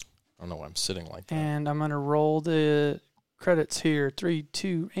I don't know why I'm sitting like that. And I'm going to roll the credits here. 3,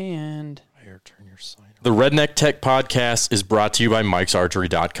 2, and... Here, turn your sign on. The Redneck Tech Podcast is brought to you by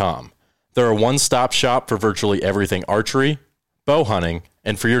MikesArchery.com. They're a one-stop shop for virtually everything archery, bow hunting,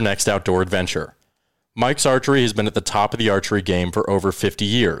 and for your next outdoor adventure. Mike's Archery has been at the top of the archery game for over 50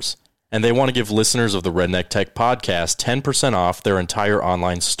 years, and they want to give listeners of the Redneck Tech Podcast 10% off their entire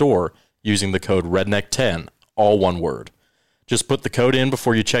online store using the code REDNECK10, all one word. Just put the code in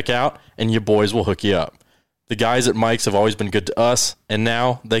before you check out, and your boys will hook you up. The guys at Mike's have always been good to us, and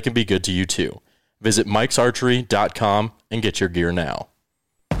now they can be good to you too. Visit MikesArchery.com and get your gear now.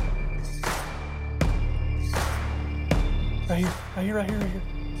 Right here.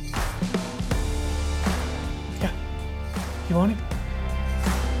 Yeah. You want him?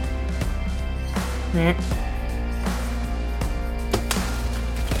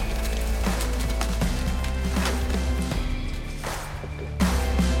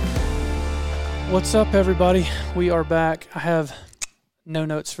 What's up, everybody? We are back. I have no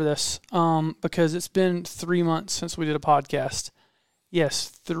notes for this because it's been 3 months since we did a podcast. Yes,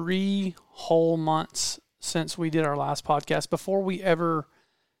 3 whole months since we did our last podcast. Before we ever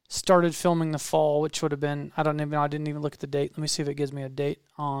started filming the fall, which would have been, I didn't even look at the date. Let me see if it gives me a date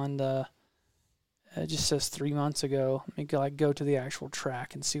on the, it just says 3 months ago. Let me go to the actual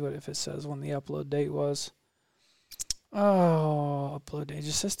track and see if it says when the upload date was. Oh, upload date. It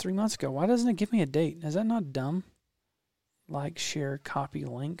just says 3 months ago. Why doesn't it give me a date? Is that not dumb? Like, share, copy,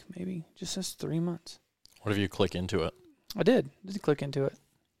 link, maybe. It just says 3 months. What if you click into it? I did. I did click into it.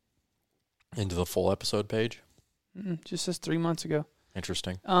 Into the full episode page? Just says 3 months ago.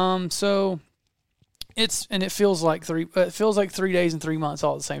 Interesting. So it feels like 3 days and 3 months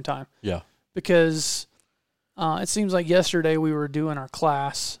all at the same time. Yeah. Because it seems like yesterday we were doing our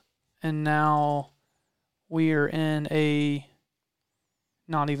class, and now we are in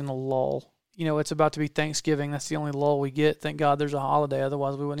not even a lull. You know, it's about to be Thanksgiving. That's the only lull we get. Thank God there's a holiday.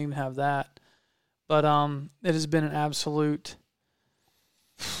 Otherwise, we wouldn't even have that. But it has been an absolute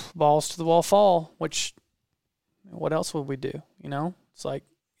balls to the wall fall, which what else would we do? You know, it's like,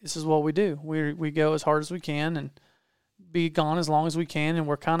 this is what we do. We go as hard as we can and be gone as long as we can. And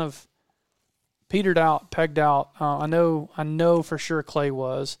we're kind of pegged out. I know for sure Clay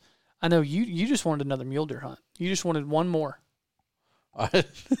was. I know you just wanted another mule deer hunt. You just wanted one more.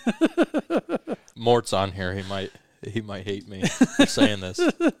 Mort's on here. He might hate me for saying this.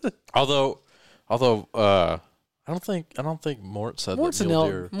 Although I don't think Mort said Mort's that mule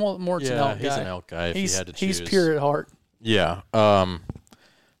deer. Mort's an elk guy. He's an elk guy. If he had to choose, he's pure at heart. Yeah. 30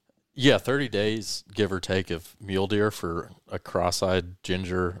 days, give or take, of mule deer for a cross-eyed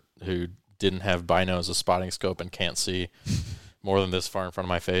ginger who didn't have binos, a spotting scope, and can't see more than this far in front of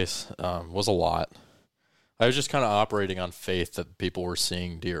my face was a lot. I was just kind of operating on faith that people were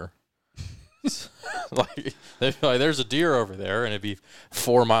seeing deer. Like, they'd be like, there's a deer over there, and it'd be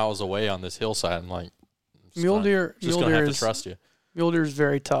 4 miles away on this hillside. I'm like, mule deer gonna have to trust you. Mule deer is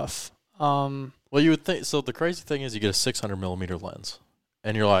very tough. Well, you would think. So the crazy thing is, you get a 600 millimeter lens,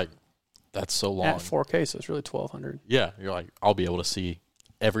 and you're like, that's so long. At 4K, so it's really 1200. Yeah, you're like, I'll be able to see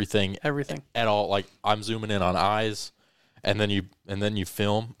everything at all. Like, I'm zooming in on eyes, and then you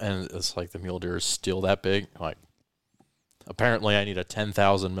film, and it's like the mule deer is still that big. Like, apparently, I need a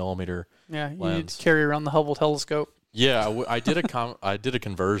 10,000 millimeter. Yeah, you lens. need to carry around the Hubble telescope. Yeah, I did a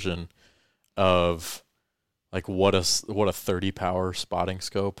conversion of like what a 30 power spotting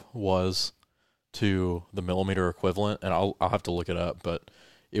scope was to the millimeter equivalent, and I'll have to look it up, but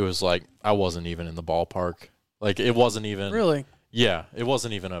it was like I wasn't even in the ballpark. Like, it wasn't even really. Yeah, it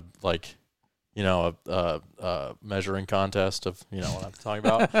wasn't even a measuring contest of, you know what I'm talking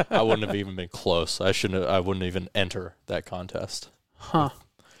about. I wouldn't have even been close. I wouldn't even enter that contest. Huh.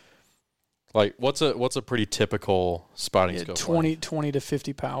 Like, what's a pretty typical spotting scope? 20 to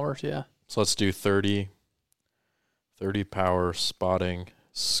 50 powers, yeah. So let's do 30 power spotting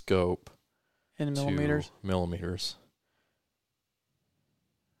scope in millimeters. Millimeters.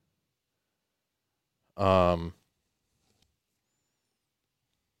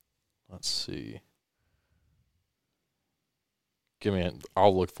 Let's see.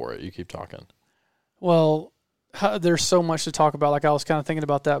 I'll look for it. You keep talking. Well, there's so much to talk about. Like, I was kind of thinking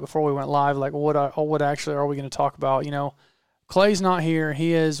about that before we went live. Like, what actually are we going to talk about? You know, Clay's not here.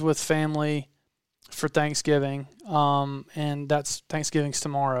 He is with family for Thanksgiving, and that's Thanksgiving's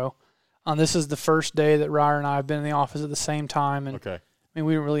tomorrow. This is the first day that Ryer and I have been in the office at the same time. And okay. I mean,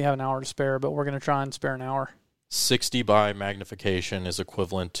 we don't really have an hour to spare, but we're going to try and spare an hour. 60 by magnification is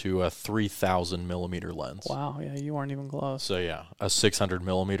equivalent to a 3,000 millimeter lens. Wow, yeah, you weren't even close. So yeah, a 600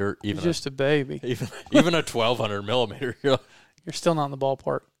 millimeter, You're just a baby. Even a 1,200 millimeter. You're still not in the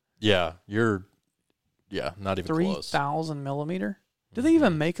ballpark. Yeah, not even close. 3,000 millimeter. Do they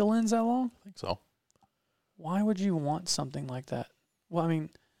even make a lens that long? I think so. Why would you want something like that? Well, I mean,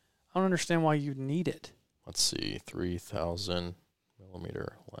 I don't understand why you'd need it. Let's see, 3,000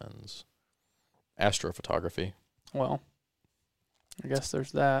 millimeter lens. Astrophotography. Well, I guess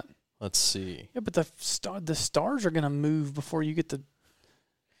there's that. Let's see. Yeah, but the stars are going to move before you get the...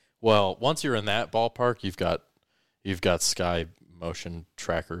 Well, once you're in that ballpark, you've got sky motion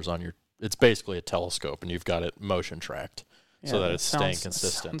trackers on your... It's basically a telescope, and you've got it motion tracked so that it's staying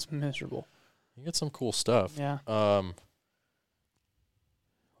consistent. Sounds miserable. You get some cool stuff. Yeah.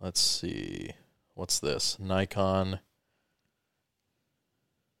 Let's see. What's this? Nikon.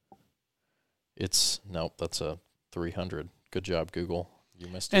 Nope, that's a 300. Good job, Google. You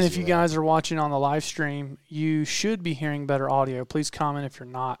missed. And if you guys are watching on the live stream, you should be hearing better audio. Please comment if you're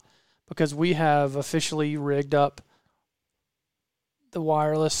not, because we have officially rigged up the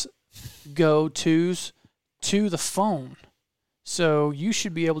wireless Go 2s to the phone. So you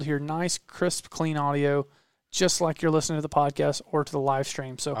should be able to hear nice, crisp, clean audio, just like you're listening to the podcast or to the live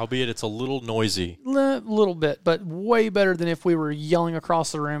stream. So, albeit it's a little noisy. Little bit, but way better than if we were yelling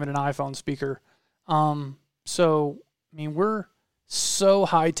across the room at an iPhone speaker. So, I mean, we're so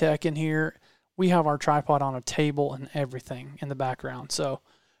high tech in here. We have our tripod on a table and everything in the background. So,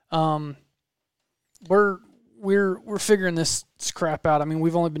 we're figuring this crap out. I mean,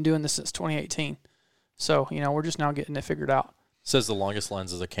 we've only been doing this since 2018. So, we're just now getting it figured out. It says the longest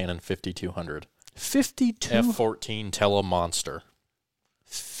lens is a Canon 5200. 52 F14 Telemonster.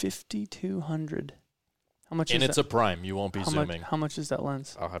 5200. How much and is it's that? A prime. You won't be zooming. How much is that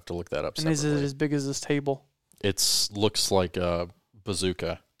lens? I'll have to look that up and separately. is it as big as this table? It looks like a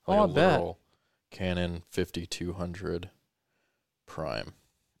bazooka. Like I a bet. literal Canon 5200 prime.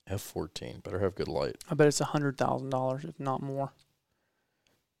 F14. Better have good light. I bet it's $100,000, if not more.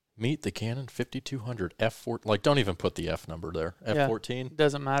 Meet the Canon 5200 F14. Like, don't even put the F number there. F14. It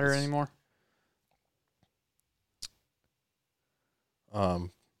doesn't matter anymore.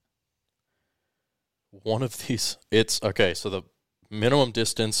 One of these, it's okay. So the minimum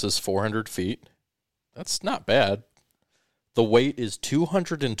distance is 400 feet. That's not bad. The weight is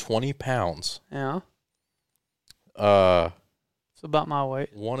 220 pounds. Yeah. It's about my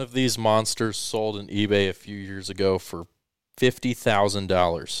weight. One of these monsters sold on eBay a few years ago for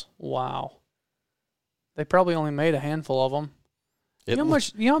 $50,000. Wow. They probably only made a handful of them. That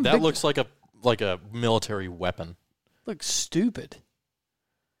looks like a military weapon. Looks stupid.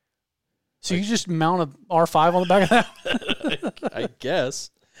 So you just mount a R5 on the back of that? I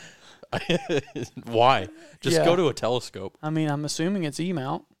guess. Why? Just go to a telescope. I mean, I'm assuming it's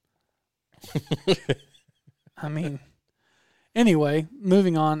E-mount. I mean, anyway,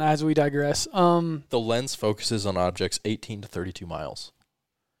 moving on as we digress. The lens focuses on objects 18 to 32 miles.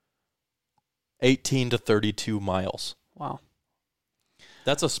 18 to 32 miles. Wow.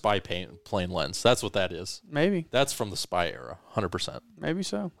 That's a spy plane lens. That's what that is. Maybe. That's from the spy era, 100%. Maybe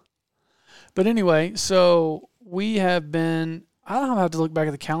so. But anyway, so we have been, I don't have to look back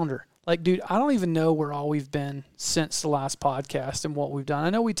at the calendar. Like, dude, I don't even know where all we've been since the last podcast and what we've done. I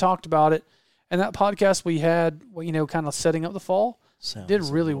know we talked about it, and that podcast we had, kind of setting up the fall, did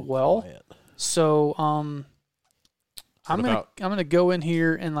really well. Quiet. So, I'm gonna go in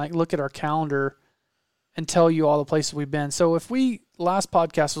here and look at our calendar and tell you all the places we've been. So if last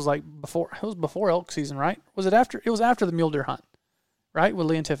podcast was before elk season, right? Was it after? It was after the mule deer hunt, right? With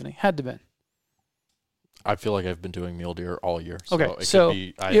Lee and Tiffany. Had to been. I feel like I've been doing mule deer all year. So okay,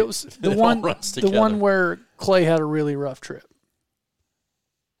 it was the one where Clay had a really rough trip.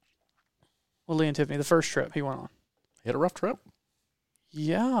 With Lee and Tiffany, the first trip he went on. He had a rough trip?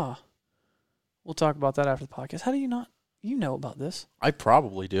 Yeah. We'll talk about that after the podcast. How do you not? You know about this. I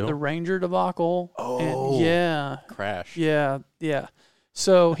probably do. The Ranger debacle. Oh. Yeah. Crash. Yeah.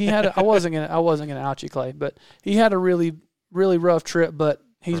 So he had I wasn't gonna out you, Clay, but he had a really, really rough trip, but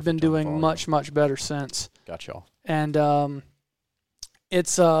he's been doing much, much better since. Got y'all. And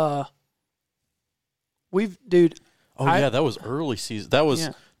it's dude. Oh yeah, that was early season. That was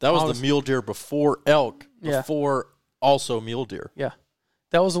the mule deer before elk, before also mule deer. Yeah.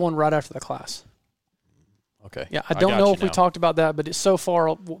 That was the one right after the class. Okay. Yeah, I don't know if we talked about that, but it's so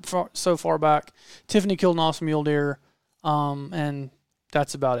far back. Tiffany killed an awesome mule deer, and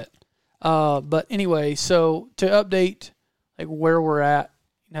that's about it. But anyway, so to update where we're at,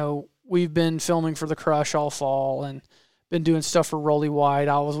 we've been filming for the Crush all fall and been doing stuff for Rolly White.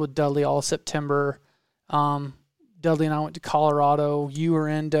 I was with Dudley all September. Dudley and I went to Colorado. You were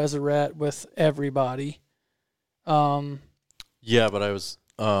in Deseret with everybody. Yeah, but I was.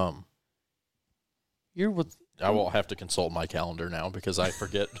 You're with I will have to consult my calendar now because I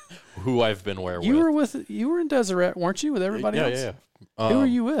forget who I've been where You with. you were in Deseret, weren't you, with everybody else? Yeah. Who were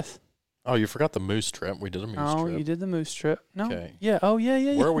you with? Oh, you forgot the moose trip. We did a moose trip. Oh, you did the moose trip. No. Okay. Yeah. Oh,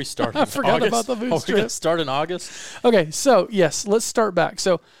 yeah. Where are we starting? I forgot August? about the moose We're going to trip. start in August? Okay, so, yes, let's start back.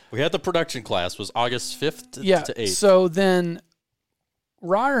 So, We had the production class. Was August 5th to yeah, 8th. so then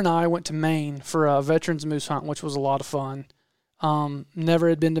Ryer and I went to Maine for a veterans moose hunt, which was a lot of fun. Never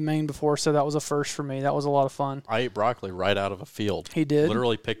had been to Maine before, so that was a first for me. That was a lot of fun. I ate broccoli right out of a field. He did?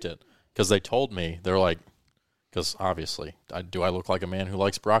 Literally picked it because they told me, they're like, because obviously, do I look like a man who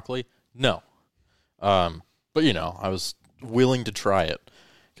likes broccoli? No. But, I was willing to try it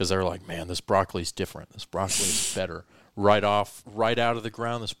because they were like, man, this broccoli's different. This broccoli is better. Right out of the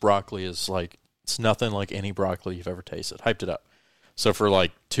ground, this broccoli is like, it's nothing like any broccoli you've ever tasted. Hyped it up. So for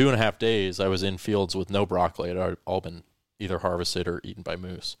like 2.5 days, I was in fields with no broccoli. It had all been either harvested or eaten by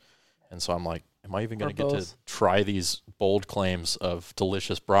moose. And so I'm like, am I even going to get to try these bold claims of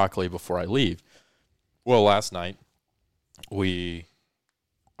delicious broccoli before I leave? Well, last night we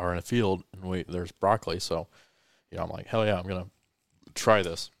are in a field and there's broccoli. So, I'm like, hell yeah, I'm going to try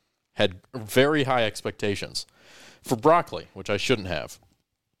this. Had very high expectations for broccoli, which I shouldn't have.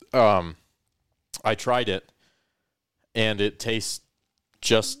 I tried it and it tastes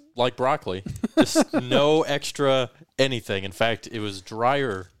just like broccoli. Just no extra anything. In fact, it was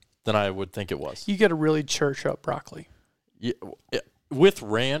drier than I would think it was. You got to really church up broccoli. Yeah, with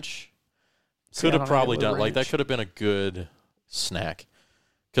ranch, could have probably done ranch. like that. Could have been a good snack.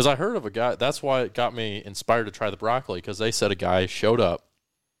 Because I heard of a guy. That's why it got me inspired to try the broccoli. Because they said a guy showed up,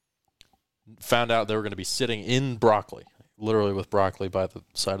 found out they were going to be sitting in broccoli, literally with broccoli by the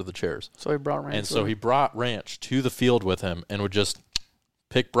side of the chairs. So he brought ranch. And so he brought ranch to the field with him and would just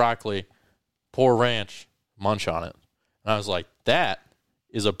pick broccoli, pour ranch, munch on it. And I was like, that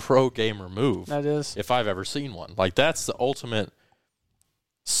is a pro gamer move. That is. If I've ever seen one. Like, that's the ultimate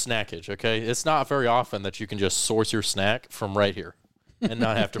snackage, okay? It's not very often that you can just source your snack from right here and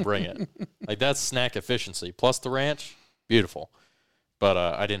not have to bring it. Like, that's snack efficiency. Plus the ranch, beautiful. But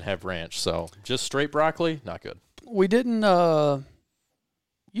I didn't have ranch, so just straight broccoli, not good. We didn't,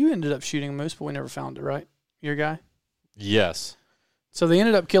 you ended up shooting a moose, but we never found it, right? Your guy? Yes. So they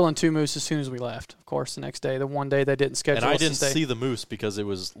ended up killing 2 moose as soon as we left, of course, the next day. The one day they didn't schedule And I us didn't to stay. see the moose because it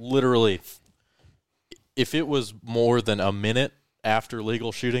was literally, if it was more than a minute after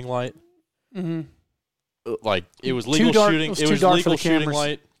legal shooting light, like it was legal shooting, it was legal shooting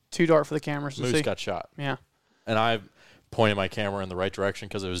light. Too dark for the cameras to see. Moose got shot. Yeah. And I pointed my camera in the right direction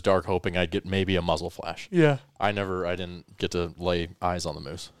because it was dark, hoping I'd get maybe a muzzle flash. Yeah. I didn't get to lay eyes on the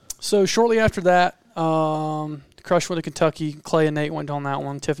moose. So shortly after that, Crush went to Kentucky. Clay and Nate went on that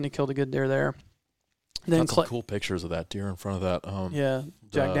one. Tiffany killed a good deer there. Then Got some cool pictures of that deer in front of that. Yeah,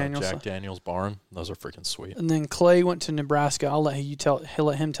 Jack Daniels. Jack Daniels barn. Those are freaking sweet. And then Clay went to Nebraska. I'll let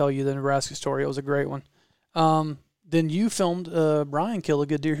him tell you the Nebraska story. It was a great one. Then you filmed Brian kill a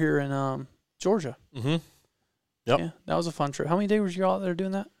good deer here in Georgia. Mm-hmm. Yep. Yeah, that was a fun trip. How many days were you out there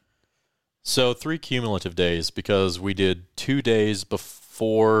doing that? So 3 cumulative days because we did 2 days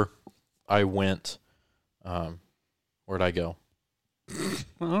before I went. Where'd I go? I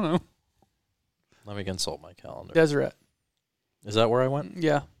don't know. Let me consult my calendar. Deseret. Is that where I went?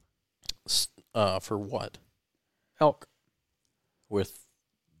 Yeah. For what? Elk. With.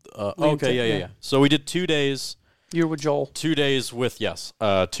 Okay, yeah. So we did 2 days. You were with Joel. 2 days with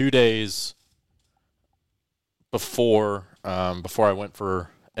 2 days before I went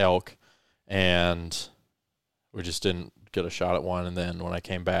for elk, and we just didn't get a shot at one. And then when I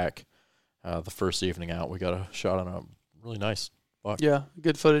came back, the first evening out, we got a shot on a really nice buck. Yeah,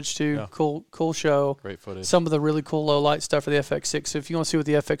 good footage too. Yeah. Cool show. Great footage. Some of the really cool low light stuff for the FX6. So if you want to see what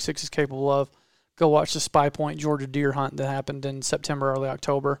the FX6 is capable of, go watch the Spy Point Georgia deer hunt that happened in September, early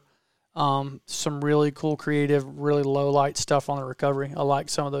October. Some really cool, creative, really low light stuff on the recovery. I like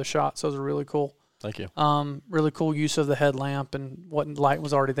some of those shots. Those are really cool. Thank you. Really cool use of the headlamp and what light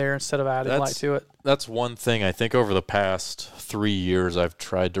was already there instead of adding light to it. That's one thing I think over the past 3 years I've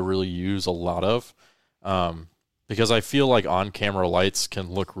tried to really use a lot of, because I feel like on-camera lights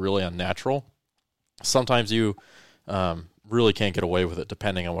can look really unnatural. Sometimes you really can't get away with it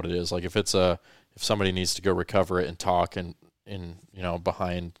depending on what it is. Like if somebody needs to go recover it and talk and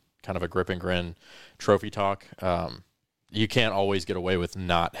behind kind of a grip and grin trophy talk, you can't always get away with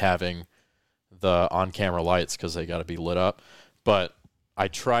not having the on-camera lights because they got to be lit up. But I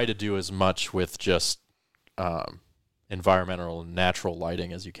try to do as much with just environmental and natural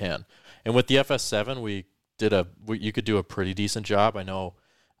lighting as you can. And with the FS7, you could do a pretty decent job. I know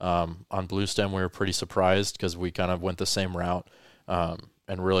on Blue Stem we were pretty surprised because we kind of went the same route. And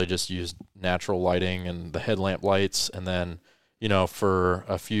and really just used natural lighting and the headlamp lights. And then, for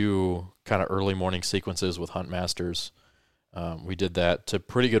a few kind of early morning sequences with Hunt Masters, we did that to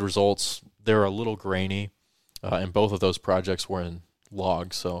pretty good results. They're a little grainy, and both of those projects were in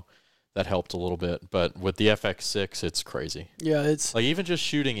logs, so that helped a little bit. But with the FX6, it's crazy. Yeah, it's like even just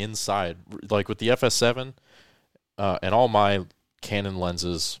shooting inside, like with the FS7, and all my Canon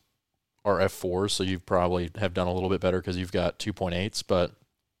lenses are f4s, so you probably have done a little bit better because you've got 2.8s. But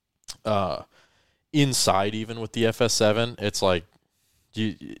inside, even with the FS7, it's like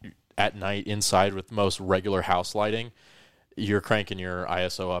at night inside with most regular house lighting, you're cranking your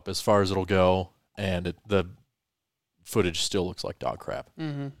ISO up as far as it'll go, and the footage still looks like dog crap.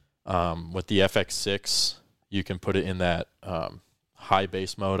 Mm-hmm. With the FX6, you can put it in that high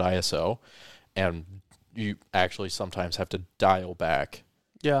base mode ISO, and you actually sometimes have to dial back.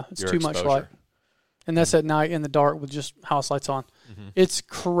 Yeah, it's too much light. And that's at night in the dark with just house lights on. Mm-hmm. It's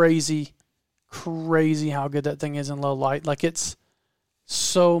crazy how good that thing is in low light. Like, it's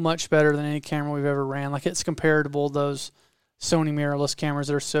so much better than any camera we've ever ran. Like, it's comparable to those Sony mirrorless cameras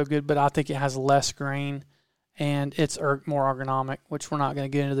that are so good, but I think it has less grain and it's more ergonomic, which we're not going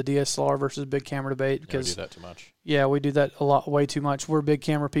to get into the DSLR versus big camera debate because we do that too much. Yeah, we do that way too much. We're big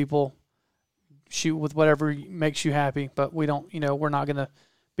camera people. Shoot with whatever makes you happy, but we don't, we're not going to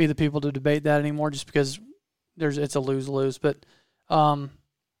be the people to debate that anymore just because it's a lose-lose. But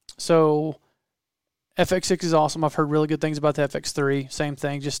so FX6 is awesome. I've heard really good things about the FX3. Same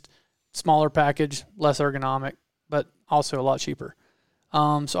thing, just smaller package, less ergonomic, but also a lot cheaper.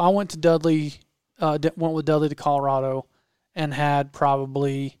 So I went to Dudley, went with Dudley to Colorado and had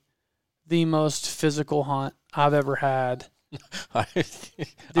probably the most physical hunt I've ever had.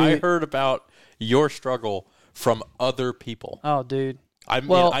 I heard about your struggle from other people. Oh, dude.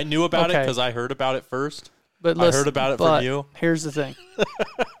 I knew about it because I heard about it first. But I heard about it from you. Here's the thing.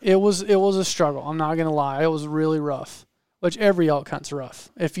 It was a struggle. I'm not going to lie. It was really rough, which every elk hunt's rough.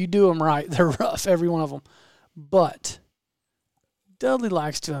 If you do them right, they're rough, every one of them. But Dudley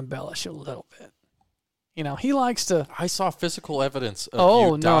likes to embellish a little bit. He likes to. I saw physical evidence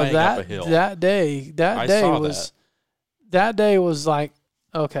of you dying up a hill. That day was like,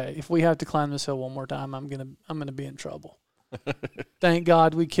 okay, if we have to climb this hill one more time, I'm gonna be in trouble. Thank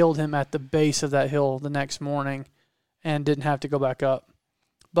God we killed him at the base of that hill the next morning and didn't have to go back up.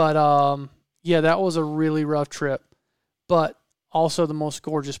 But that was a really rough trip, but also the most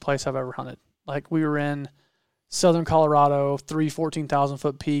gorgeous place I've ever hunted. Like, we were in southern Colorado, 3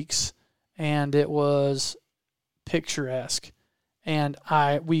 14,000-foot peaks, and it was picturesque. And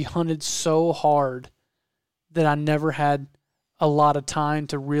we hunted so hard that I never had a lot of time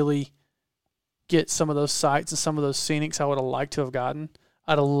to really get some of those sights and some of those scenics I would have liked to have gotten.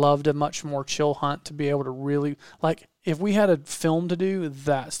 I'd have loved a much more chill hunt to be able to really, like, if we had a film to do,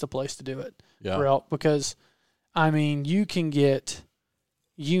 that's the place to do it for elk, because, you can get,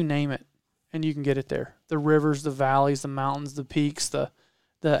 you name it, and you can get it there. The rivers, the valleys, the mountains, the peaks, the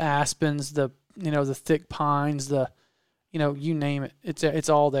aspens, the thick pines, you name it. It's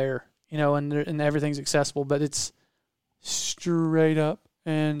all there, and everything's accessible, but it's straight up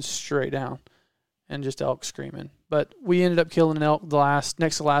and straight down and just elk screaming. But we ended up killing an elk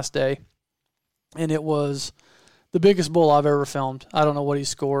next to last day, and it was the biggest bull I've ever filmed. I don't know what he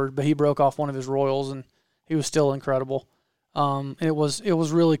scored, but he broke off one of his royals, and he was still incredible. And it was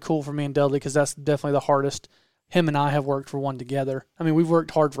really cool for me and Dudley because that's definitely the hardest him and I have worked for one together. We've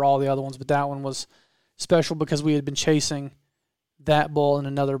worked hard for all the other ones, but that one was special because we had been chasing that bull and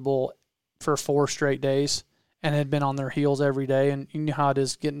another bull for 4 straight days and had been on their heels every day. And you know how it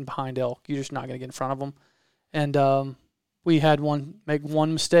is getting behind elk. You're just not going to get in front of them. And we had make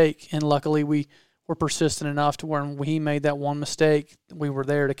one mistake, and luckily we were persistent enough to where when he made that one mistake, we were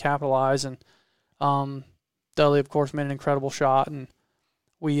there to capitalize. And Dudley, of course, made an incredible shot. And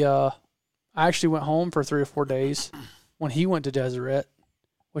I actually went home for 3 or 4 days when he went to Deseret,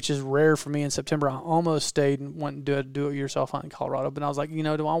 which is rare for me in September. I almost stayed and went and do it yourself hunt in Colorado. But I was like,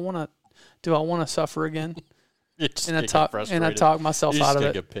 do I want to suffer again? And I talked myself out of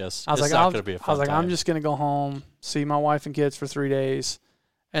it. Get pissed. I was like, I'm just going to go home, see my wife and kids for 3 days,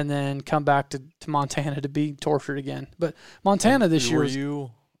 and then come back to Montana to be tortured again. But Montana this year. Were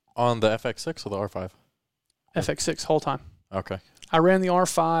you on the FX6 or the R5? FX6 whole time. Okay. I ran the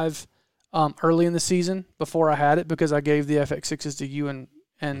R5 early in the season before I had it because I gave the FX6s to you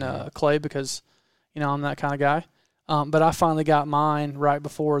and Clay because, I'm that kind of guy. But I finally got mine right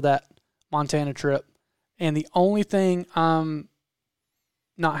before that Montana trip. And the only thing I'm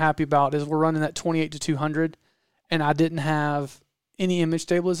not happy about is we're running that 28-200, and I didn't have any image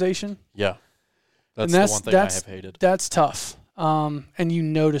stabilization. Yeah. That's the one thing I have hated. That's tough. and you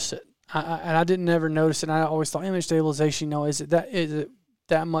notice it. And I didn't ever notice it. And I always thought image stabilization, is it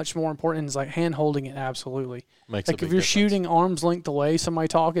that much more important? And it's like hand holding it, absolutely. Makes like a big if you're difference. shooting arm's length away, somebody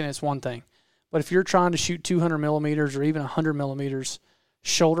talking, it's one thing. But if you're trying to shoot 200 millimeters or even 100 millimeters,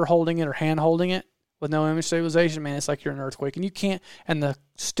 shoulder holding it or hand holding it with no image stabilization, man, it's like you're in an earthquake. And you can't, and the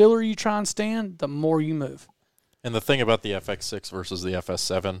stiller you try and stand, the more you move. And the thing about the FX6 versus the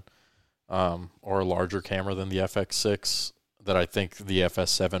FS7, or a larger camera than the FX6, that I think the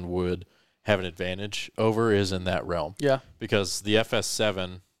FS7 would have an advantage over is in that realm. Yeah. Because the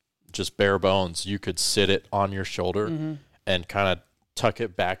FS7, just bare bones, you could sit it on your shoulder and kind of tuck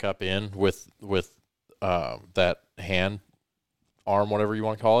it back up in with that hand, arm, whatever you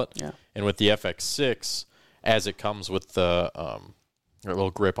want to call it. Yeah. And with the FX6, as it comes with the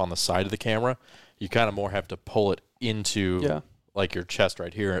little grip on the side of the camera, you kind of more have to pull it into like your chest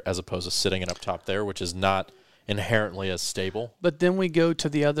right here, as opposed to sitting it up top there, which is not inherently as stable. But then we go to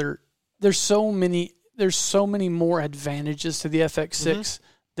the other. There's so many more advantages to the FX6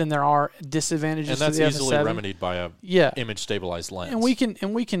 than there are disadvantages And that's to the easily FS7. remedied by a image stabilized lens.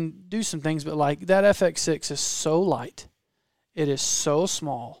 And we can do some things, but like that FX6 is so light. It is so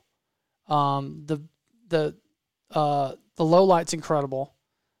small. The low light's incredible,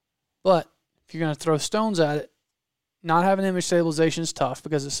 but if you're going to throw stones at it, not having image stabilization is tough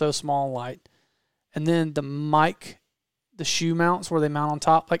because it's so small and light. And then the shoe mounts where they mount on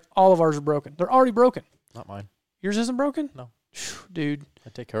top, like all of ours are broken. They're already broken. Not mine. Yours isn't broken? No. Dude. I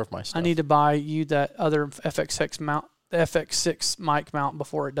take care of my stuff. I need to buy you that other FX6 mount, the FX6 mic mount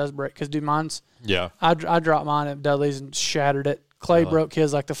before it does break. Because, dude, mine's... Yeah. I dropped mine at Dudley's and shattered it. Clay broke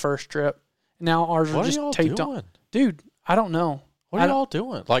his like the first trip. Now ours are just taped on. Dude, I don't know. What are y'all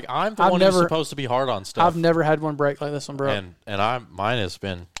doing? Like, I'm the one who's supposed to be hard on stuff. I've never had one break like this one broke. And mine has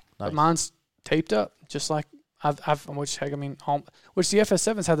been nice. But mine's taped up, just like which the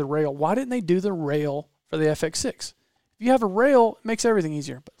FS7s had the rail. Why didn't they do the rail for the FX6? If you have a rail, it makes everything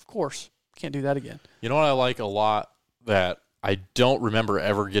easier. But of course, can't do that again. You know what I like a lot that I don't remember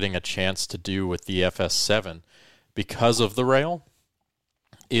ever getting a chance to do with the FS7 because of the rail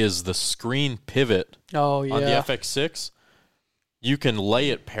is the screen pivot on the FX6. You can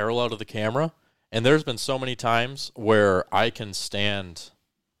lay it parallel to the camera, and there's been so many times where I can stand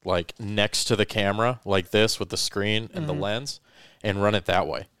like next to the camera like this with the screen and the lens and run it that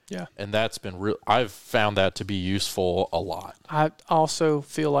way. Yeah. And that's been real. I've found that to be useful a lot. I also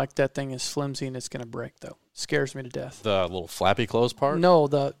feel like that thing is flimsy and it's going to break, though. Scares me to death. The little flappy close part? No,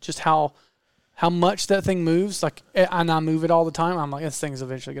 just how much that thing moves. Like, and I move it all the time. I'm like, this thing's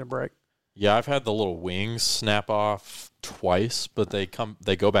eventually going to break. Yeah, I've had the little wings snap off twice, but they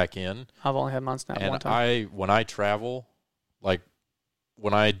go back in. I've only had mine snap one time. And when I travel, like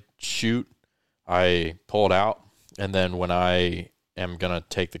when I shoot, I pull it out, and then when I am gonna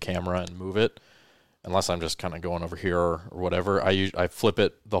take the camera and move it, unless I'm just kind of going over here or whatever, I flip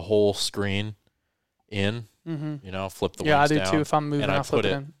it the whole screen in. Flip the wings down. Yeah, I do too. If I'm moving, I flip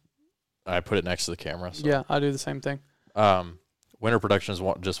it in. I put it next to the camera. So. Yeah, I do the same thing. Winter Productions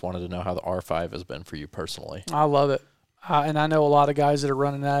just wanted to know how the R5 has been for you personally. I love it. And I know a lot of guys that are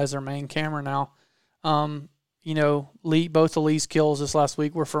running that as their main camera now. Both the Lee's kills this last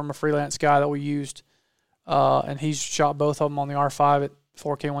week were from a freelance guy that we used. And he's shot both of them on the R5 at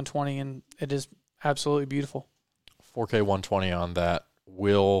 4K 120, and it is absolutely beautiful. 4K 120 on that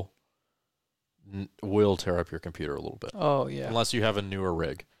will tear up your computer a little bit. Oh, yeah. Unless you have a newer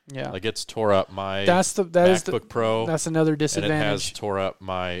rig. Yeah. Like it's tore up my MacBook Pro. That's another disadvantage. And it has tore up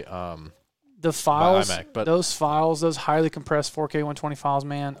my the files, my iMac, but those highly compressed 4K 120 files,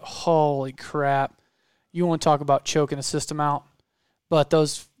 man, holy crap. You want to talk about choking a system out. But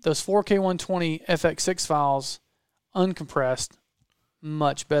those 4K 120 FX6 files, uncompressed,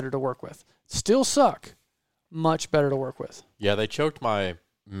 much better to work with. Still suck, much better to work with. Yeah, they choked my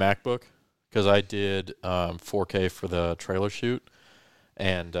MacBook because I did 4K for the trailer shoot,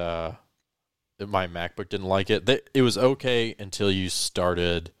 and my MacBook didn't like it. It was okay until you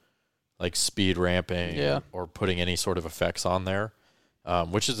started like speed ramping or putting any sort of effects on there,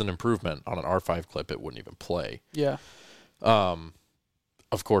 which is an improvement. On an R5 clip, it wouldn't even play. Yeah.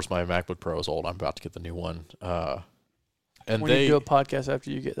 Of course, my MacBook Pro is old. I'm about to get the new one. And we need to do a podcast after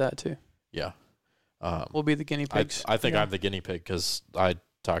you get that too. Yeah. We'll be the guinea pigs. I think I'm the guinea pig because I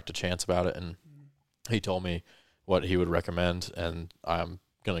talked to Chance about it, and he told me what he would recommend, and I'm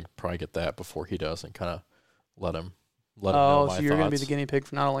going to probably get that before he does and kind of let him know my so you're going to be thoughts. the guinea pig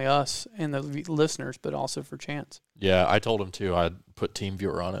for not only us and the listeners, but also for Chance. Yeah, I told him too. I'd put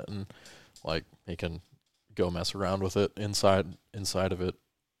TeamViewer on it, and like he can go mess around with it inside of it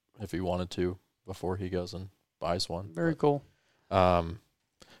if he wanted to before he goes and buys one. Very cool.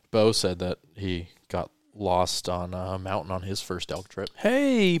 Bo said that he got lost on a mountain on his first elk trip.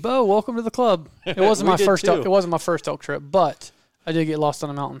 Hey, Bo, welcome to the club. It wasn't my first elk. It wasn't my first elk trip, but I did get lost on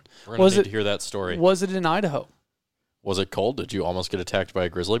a mountain. We're going to need to hear that story. Was it in Idaho? Was it cold? Did you almost get attacked by a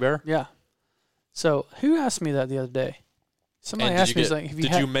grizzly bear? Yeah. So who asked me that the other day? Somebody asked me,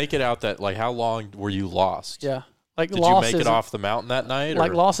 did you make it out that, like, how long were you lost? Yeah. Did you make it off the mountain that night?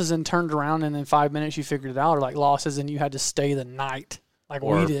 Like losses and turned around and in 5 minutes you figured it out, or like losses and you had to stay the night like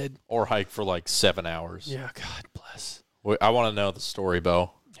we did. Or hike for like 7 hours. Yeah, God bless. I want to know the story,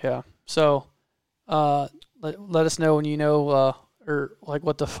 Bo. Yeah. So let us know when you know or like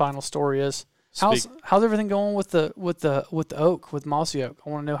what the final story is. How's everything going with the oak, with Mossy Oak? I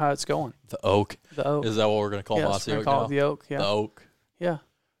want to know how it's going. The oak? The oak. Is that what we're going to call Mossy Oak call now? It the oak, yeah. The oak. Yeah.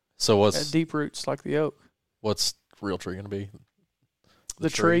 So what's... deep roots like the oak. What's real tree going to be? The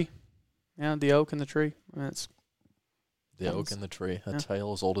tree. Yeah, the oak and the tree. I mean, it's the oak and the tree. A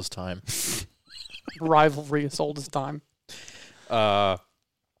tale as old as time. Rivalry as old as time.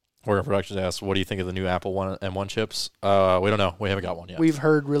 Working Productions asks, what do you think of the new Apple M1 chips? We don't know. We haven't got one yet. We've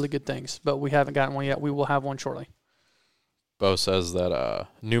heard really good things, but we haven't gotten one yet. We will have one shortly. Bo says that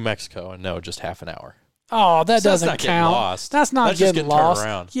New Mexico, and no, just half an hour. Oh, that doesn't count. Lost. That's not getting lost.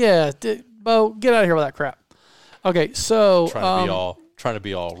 Around. Yeah, Bo, get out of here with that crap. Okay, so trying to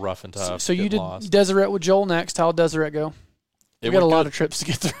be all rough and tough. So you did Deseret with Joel next. How'd Deseret go? We got a lot of trips to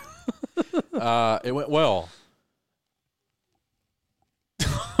get through. It went well.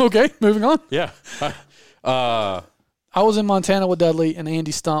 Okay, moving on. Yeah. I was in Montana with Dudley and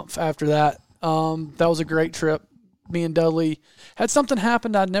Andy Stumpf after that. That was a great trip. Me and Dudley had something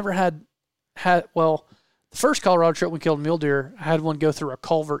happen I'd never had. Well, the first Colorado trip we killed mule deer, I had one go through a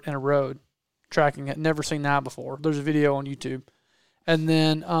culvert in a road, tracking it. Never seen that before. There's a video on YouTube. And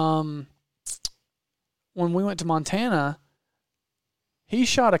then when we went to Montana, he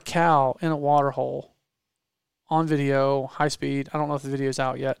shot a cow in a water hole. On video, high speed. I don't know if the video's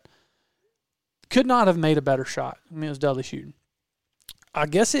out yet. Could not have made a better shot. I mean, it was Dudley shooting. I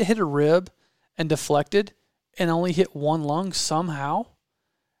guess it hit a rib and deflected and only hit one lung somehow.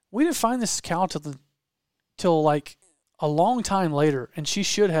 We didn't find this cow till like a long time later, and she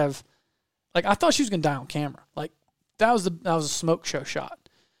should have. Like, I thought she was gonna die on camera. Like, that was a smoke show shot,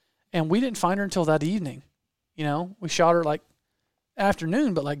 and we didn't find her until that evening. You know, we shot her like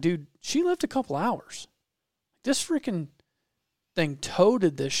afternoon, but like, dude, she lived a couple hours. This freaking thing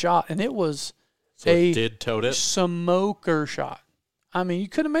toted this shot, and it was smoker shot. I mean, you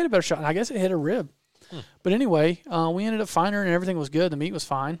could have made a better shot, and I guess it hit a rib. But anyway, we ended up finding her, and everything was good. The meat was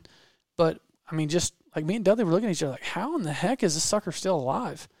fine. But, I mean, just like me and Dudley were looking at each other like, how in the heck is this sucker still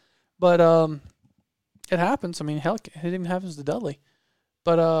alive? But it happens. I mean, hell, it even happens to Dudley.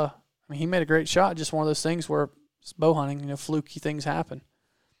 But, I mean, he made a great shot. Just one of those things where it's bow hunting, you know, fluky things happen.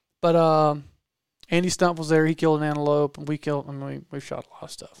 But, Andy Stumpf was there. He killed an antelope, and we've shot a lot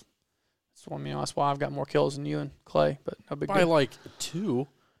of stuff. That's why I've got more kills than you and Clay, but no big deal. By like 2.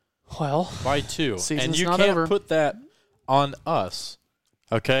 Well, by 2. And you can't over. Put that on us,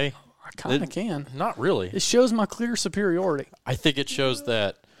 okay? I kind of can. Not really. It shows my clear superiority. I think it shows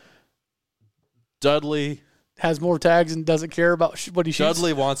that Dudley has more tags and doesn't care about what he shoots.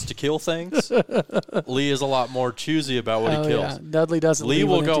 Dudley wants to kill things. Lee is a lot more choosy about what he kills. Yeah. Dudley doesn't. Lee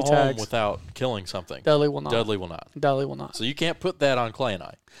will go home tags. without killing something. Dudley will not. Dudley will not. Dudley will not. So you can't put that on Clay and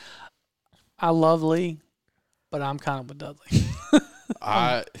I. I love Lee, but I'm kind of with Dudley.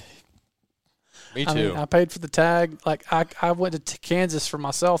 Me too. I mean, I paid for the tag. Like I went to Kansas for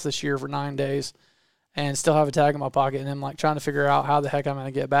myself this year for 9 days, and still have a tag in my pocket, and I'm like trying to figure out how the heck I'm going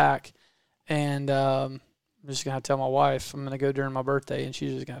to get back, and I'm just gonna have to tell my wife I'm gonna go during my birthday, and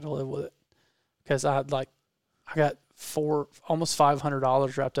she's just gonna have to live with it because I got almost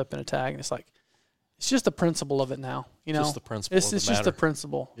 $500 wrapped up in a tag, and it's just the principle of it now. You know, just the principle. It's just the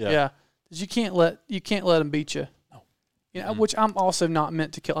principle. Yeah. Because you can't let them beat you. No. You know, which I'm also not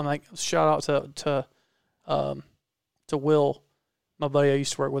meant to kill. I'm like, shout out to Will, my buddy I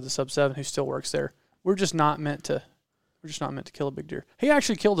used to work with at Sub 7, who still works there. We're just not meant to kill a big deer. He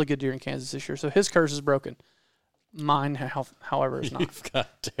actually killed a good deer in Kansas this year, so his curse is broken. Mine, however, is not. You've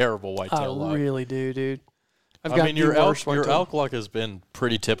got terrible whitetail luck. I really do, dude. Your elk luck has been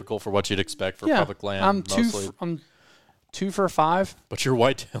pretty typical for what you'd expect for public land. I'm 2 for 5. But your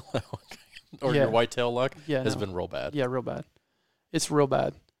whitetail elk, your whitetail luck has been real bad. Yeah, real bad. It's real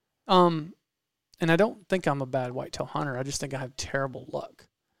bad. And I don't think I'm a bad whitetail hunter. I just think I have terrible luck.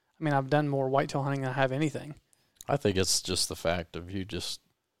 I mean, I've done more whitetail hunting than I have anything. I think it's just the fact of you just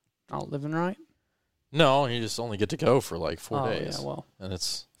not living right. No, you just only get to go for like 4 days. Yeah, well, and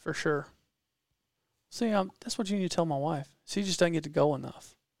it's for sure. See, that's what you need to tell my wife. She just doesn't get to go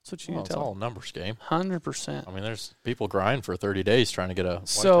enough. That's what you need to It's tell all a numbers game. 100%. I mean, there's people grind for 30 days trying to get a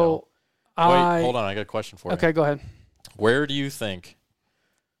So, whitetail. Wait, hold on. I got a question for you. Okay, go ahead. Where do you think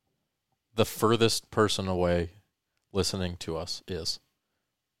the furthest person away listening to us is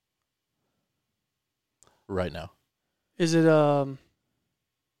right now? Is it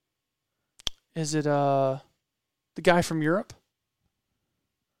the guy from Europe?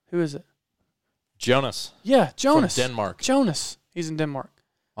 Who is it? Jonas. Yeah, Jonas. From Denmark. Jonas. He's in Denmark.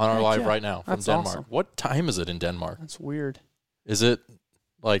 On our Heck live yeah. right now from That's Denmark. awesome. What time is it in Denmark? That's weird. Is it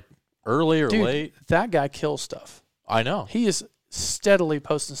like early or Dude, late? that guy kills stuff. I know. He is steadily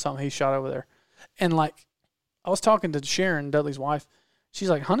posting something he shot over there. And like, I was talking to Sharon, Dudley's wife. She's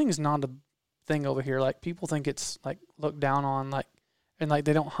like, hunting is not a thing over here. Like, people think it's like looked down on, like, and like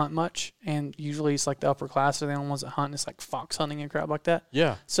they don't hunt much. And usually it's like the upper class are the only ones that hunt. It's like fox hunting and crap like that.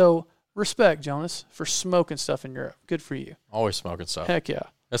 Yeah. So respect, Jonas, for smoking stuff in Europe. Good for you. Always smoking stuff. Heck yeah.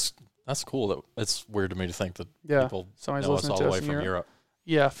 That's cool. That it's weird to me to think that Yeah. people Somebody's know us listening all to the us way in from Europe. Europe.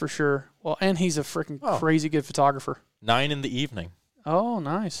 Yeah, for sure. Well, and he's a freaking Oh. crazy good photographer. 9 in the evening. Oh,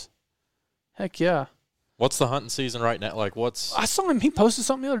 nice. Heck yeah. What's the hunting season right now? Like, what's? I saw him. He posted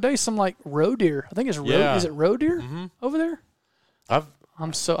something the other day. Some like roe deer. I think it's roe. Yeah. Is it roe deer Mm-hmm. over there?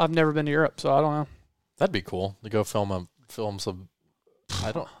 I've never been to Europe, so I don't know. That'd be cool to go film some.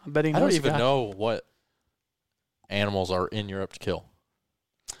 I bet he knows. don't the even guy. know what animals are in Europe to kill.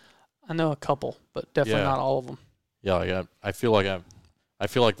 I know a couple, but definitely Yeah. not all of them. Yeah, like I feel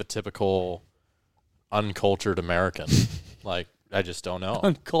like the typical uncultured American. Like, I just don't know.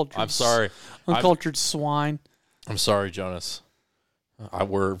 Uncultured. I'm sorry. Uncultured swine. I'm sorry, Jonas.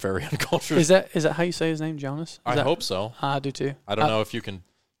 We're very uncultured. Is that how you say his name, Jonas? I hope so. I do too. I don't know if you can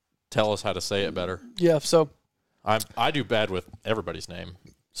tell us how to say it better. Yeah. So I do bad with everybody's name.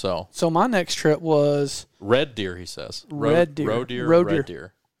 So my next trip was red deer, he says. Red deer. Roe deer. Roe Red deer.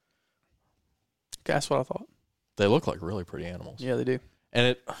 deer. That's what I thought. They look like really pretty animals. Yeah, they do. And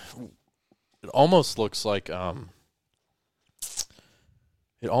it almost looks like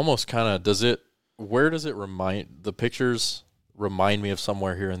it almost kind of does it. Where does it the pictures remind me of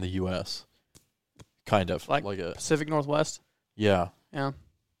somewhere here in the U.S. Kind of Like a Pacific Northwest. yeah, Yeah.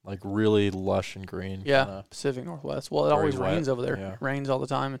 like really lush and green. Yeah, kinda. Pacific Northwest. Well, it Very always wet, rains over there. yeah. It rains all the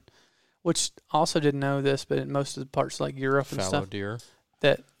time, which I also didn't know this, but in most of the parts like Europe and Fallow stuff, deer.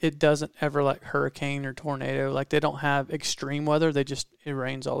 that it doesn't ever like hurricane or tornado. Like they don't have extreme weather. It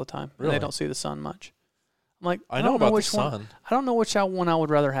rains all the time. And Really? they don't see the sun much. I'm like, I don't know about which the one. sun. I don't know which one I would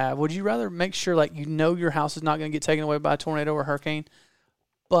rather have. Would you rather make sure like you know your house is not going to get taken away by a tornado or hurricane,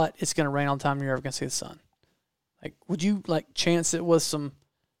 but it's going to rain all the time and you're ever going to see the sun? Like, would you like chance it with some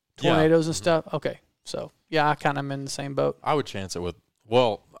tornadoes and stuff? Okay, so yeah, I kind of am in the same boat. I would chance it with.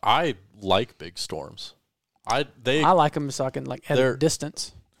 Well, I like big storms. I like them so I can like at a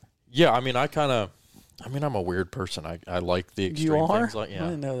distance. Yeah, I mean, I'm a weird person. I like the extreme You are? things. Like, I yeah.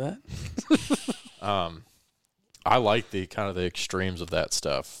 didn't know that. I like the kind of the extremes of that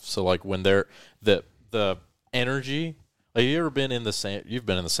stuff. So like when they're the energy. Like you've been in the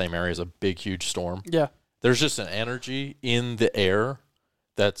same area as a big huge storm. Yeah. There's just an energy in the air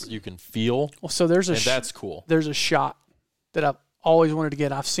that you can feel. Well, so there's that's cool. There's a shot that I've always wanted to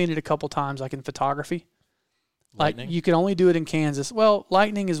get. I've seen it a couple times, like in photography. Lightning? Like you can only do it in Kansas. Well,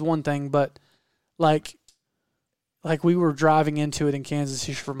 lightning is one thing, but like we were driving into it in Kansas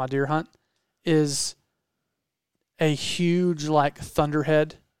here for my deer hunt, is a huge like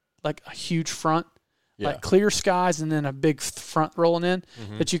thunderhead, like a huge front, like clear skies, and then a big front rolling in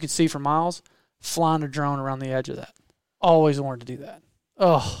that you can see for miles, flying a drone around the edge of that. Always wanted to do that.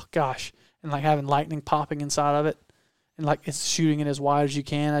 Oh gosh, and like having lightning popping inside of it. And like it's shooting it as wide as you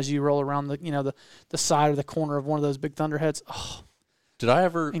can as you roll around the side or the corner of one of those big thunderheads. Oh, did I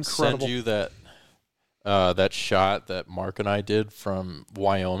ever incredible. send you that shot that Mark and I did from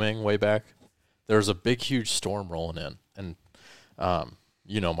Wyoming way back? There was a big, huge storm rolling in, and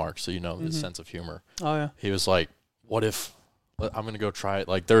Mark, so you know his sense of humor. Oh yeah. He was like, "What if I'm going to go try it?"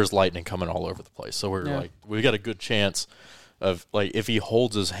 Like there's lightning coming all over the place, so we're like, we got a good chance of like if he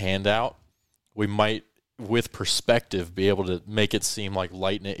holds his hand out, we might, with perspective, be able to make it seem like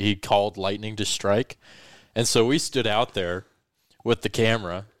lightning. He called lightning to strike. And so we stood out there with the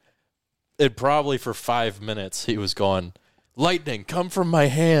camera, and probably for 5 minutes he was going, "Lightning, come from my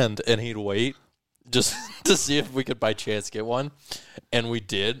hand," and he'd wait just to see if we could by chance get one. And we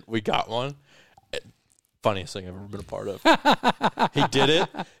did. We got one. Funniest thing I've ever been a part of. He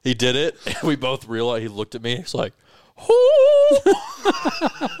did it. And we both realized. He looked at me. He's like,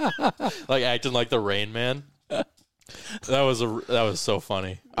 like acting like the Rain Man. That was so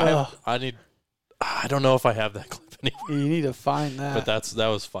funny. I I don't know if I have that clip anymore. You need to find that. But that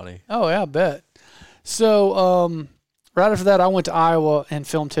was funny. Oh, yeah, I bet. So, right after that, I went to Iowa and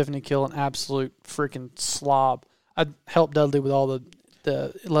filmed Tiffany kill an absolute freaking slob. I helped Dudley with all the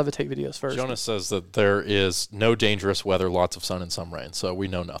levitate videos first. Jonas says that there is no dangerous weather, lots of sun and some rain, so we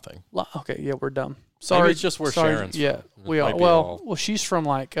know nothing. Okay, yeah, we're dumb. Sorry. Maybe it's just where Sharon's yeah, from. we are. Well, she's from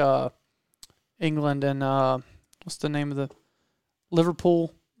like England and what's the name of the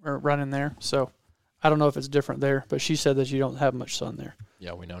Liverpool or right in there. So I don't know if it's different there, but she said that you don't have much sun there.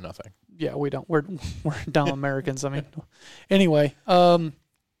 Yeah, we know nothing. Yeah, we don't. We're dumb Americans. I mean, anyway,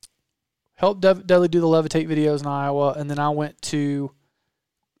 helped Dudley do the levitate videos in Iowa, and then I went to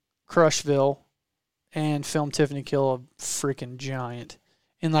Crushville and filmed Tiffany kill a freaking giant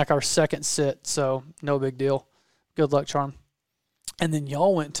in like our second sit. So no big deal. Good luck charm. And then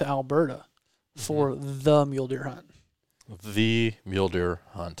y'all went to Alberta for the mule deer hunt. The mule deer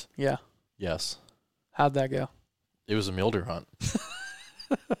hunt. Yeah. Yes. How'd that go? It was a mule deer hunt.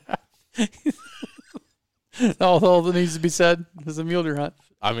 All that needs to be said is a mule deer hunt.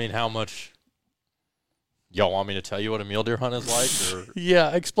 I mean, how much y'all want me to tell you what a mule deer hunt is like? Or? Yeah,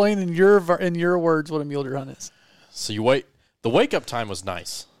 explain in your words what a mule deer hunt is. So you wait. The wake up time was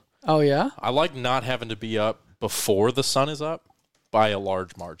nice. Oh yeah. I like not having to be up before the sun is up by a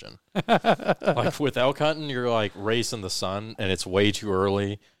large margin. Like with elk hunting, you're like racing the sun, and it's way too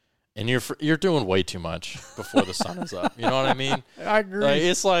early, and you're doing way too much before the sun is up. You know what I mean? I agree. Like,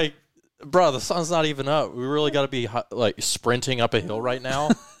 it's like, bro, the sun's not even up. We really got to be like sprinting up a hill right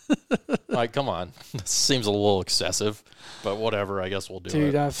now. Like, come on. This seems a little excessive, but whatever. I guess we'll do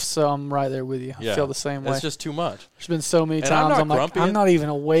it. Dude, I'm right there with you. Yeah. I feel the same way. It's just too much. There's been so many And times I'm like, I'm not even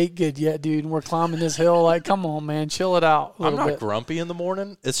awake good yet, dude. And we're climbing this hill. Like, come on, man. Chill it out a I'm little not bit. grumpy in the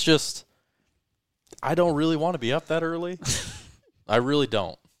morning. It's just I don't really want to be up that early. I really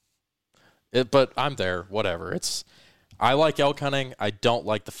don't. But I'm there. Whatever. I like elk hunting. I don't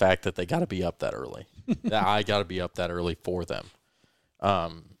like the fact that they got to be up that early. That I got to be up that early for them.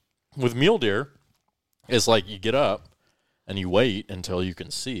 With mule deer, it's like you get up and you wait until you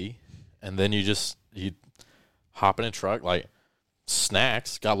can see, and then you hop in a truck, like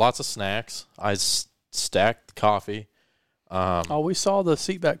snacks. Got lots of snacks. I stacked coffee. We saw the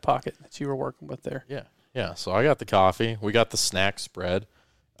seat back pocket that you were working with there. Yeah. So I got the coffee. We got the snack spread.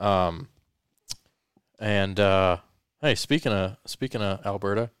 Hey, speaking of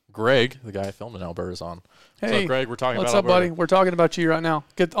Alberta, Greg, the guy I filmed in Alberta, is on. Hey, so Greg, we're talking what's about up, Alberta. buddy? We're talking about you right now.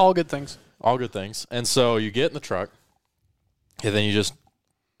 All good things. All good things. And so you get in the truck, and then you just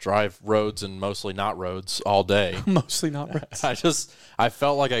drive roads and mostly not roads all day. Mostly not roads. I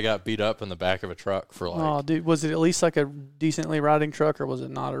felt like I got beat up in the back of a truck for like. Oh, dude, was it at least like a decently riding truck, or was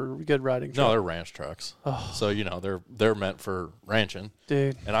it not a good riding truck? No, they're ranch trucks. Oh. So they're meant for ranching.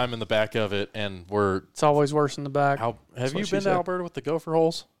 Dude. And I'm in the back of it, and It's always worse in the back. Have you been to Alberta with the gopher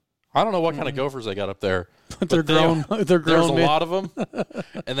holes? I don't know what kind of gophers they got up there. But they're grown. They're grown. There's a lot of them,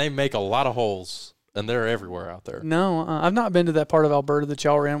 and they make a lot of holes, and they're everywhere out there. No, I've not been to that part of Alberta that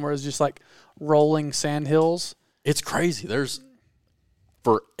y'all were in where it's just like rolling sand hills. It's crazy. There's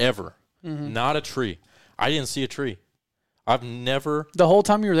forever not a tree. I didn't see a tree. I've never. The whole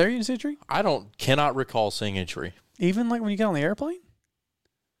time you were there, you didn't see a tree? Cannot recall seeing a tree. Even like when you got on the airplane?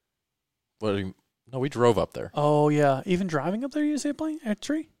 No, we drove up there. Oh, yeah. Even driving up there, you didn't see a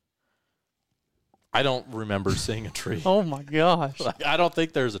tree? I don't remember seeing a tree. Oh, my gosh. I don't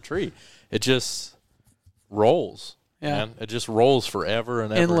think there's a tree. It just rolls. Yeah. Man. It just rolls forever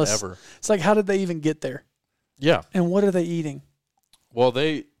and ever Endless. and ever. It's like, how did they even get there? Yeah. And what are they eating? Well,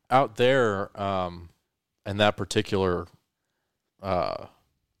 they out there in that particular, I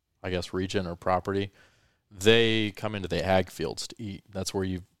guess, region or property, they come into the ag fields to eat. That's where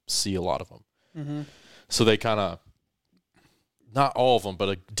you see a lot of them. Mm-hmm. So they kind of, not all of them, but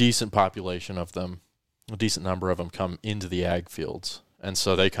a decent population of them, a decent number of them come into the ag fields. And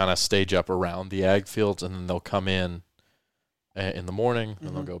so they kind of stage up around the ag fields, and then they'll come in the morning,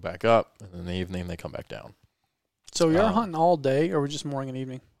 and they'll go back up, and in the evening they come back down. So you're hunting all day, or just morning and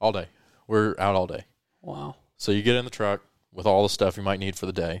evening? All day. We're out all day. Wow. So you get in the truck with all the stuff you might need for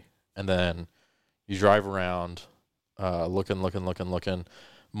the day, and then you drive around looking.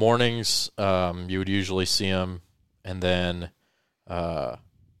 Mornings, you would usually see them, and then like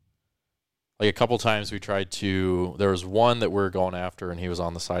a couple times we tried to. There was one that we were going after, and he was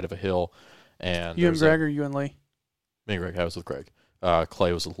on the side of a hill. And you and Greg, or you and Lee? Me and Greg. I was with Greg.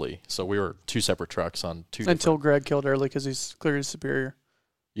 Clay was with Lee. So we were two separate trucks on two. Until Greg killed early because he's clearly superior.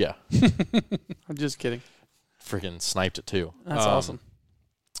 Yeah. I'm just kidding. Freaking sniped it too. That's awesome.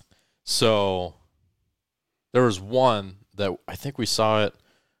 So there was one that I think we saw it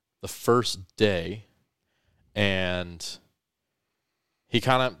the first day, and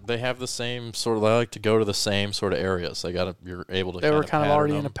they have the same sort of, they like to go to the same sort of areas. You're able to. They were kind of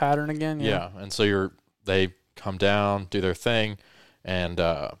already them. in a pattern again. Yeah, and so they come down, do their thing, and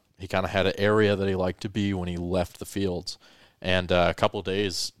he kind of had an area that he liked to be when he left the fields. And a couple of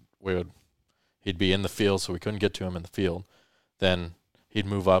days he'd be in the field, so we couldn't get to him in the field. Then he'd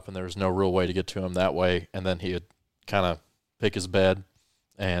move up, and there was no real way to get to him that way. And then he would kind of pick his bed,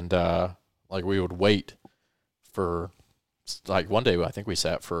 and we would wait for, like, one day I think we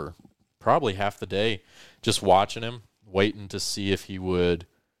sat for probably half the day just watching him, waiting to see if he would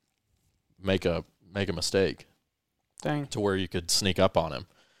make a mistake. Dang. To where you could sneak up on him.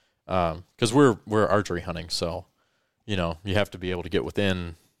 Because we're archery hunting, so, you have to be able to get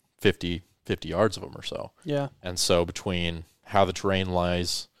within 50 yards of them or so. Yeah. And so between how the terrain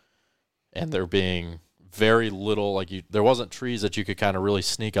lies and there being very little, there wasn't trees that you could kind of really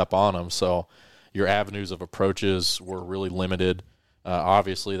sneak up on them, so your avenues of approaches were really limited.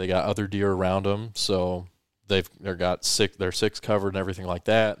 Obviously, they got other deer around them, so they're six covered and everything like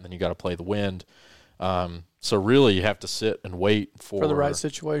that, and then you got to play the wind. So really, you have to sit and wait for the right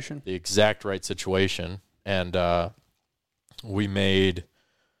situation, the exact right situation. And we made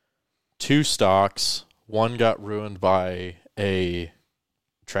 2 stalks. One got ruined by a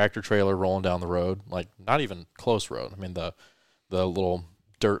tractor trailer rolling down the road, like not even close road. I mean, the little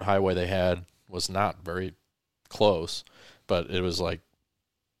dirt highway they had was not very close, but it was like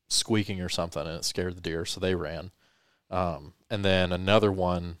squeaking or something, and it scared the deer, so they ran. And then another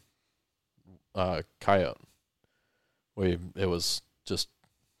one, coyote. It was just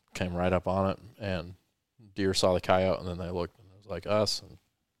came right up on it, and deer saw the coyote, and then they looked, and it was like us, and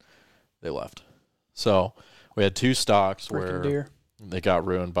they left. So we had 2 stalks where deer. They got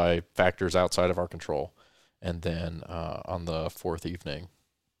ruined by factors outside of our control, and then on the 4th evening.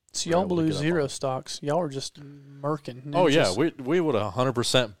 So y'all blew 0 stocks. Y'all were just murking. Oh yeah, we would have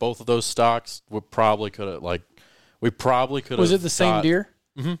 100% both of those stocks. We probably could have Was it the same deer?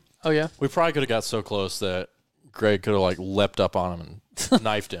 Mm-hmm. Oh yeah. We probably could have got so close that Greg could have leapt up on him and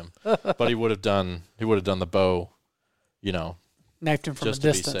knifed him, but he would have done the bow, knifed him from a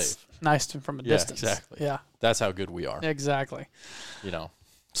distance. To be safe. Knifed him from a distance. Exactly. Yeah, that's how good we are. Exactly.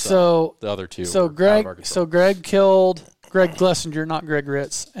 So the other 2. So Greg killed Greg Glessinger, not Greg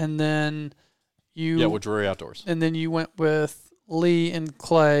Ritz, and then with Drury Outdoors, and then you went with Lee and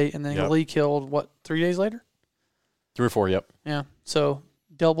Clay, and then Lee killed 3 days later? 3 or 4. Yep. Yeah. So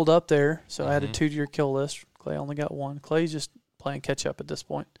doubled up there. So I had a 2-deer kill list. Clay only got 1. Clay's just playing catch up at this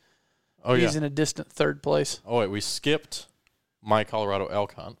point. Oh, He's in a distant 3rd place. Oh, wait, we skipped my Colorado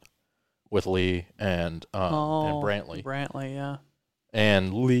elk hunt with Lee and Brantley. Brantley, yeah.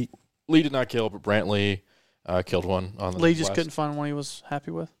 And Lee did not kill, but Brantley killed one on the Lee just couldn't find one he was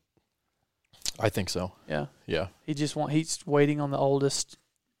happy with. I think so. Yeah. Yeah. He's waiting on the oldest,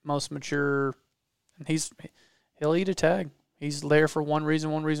 most mature, and he'll eat a tag. He's there for one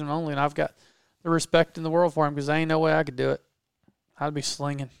reason only, and I've got the respect in the world for him because there ain't no way I could do it. I'd be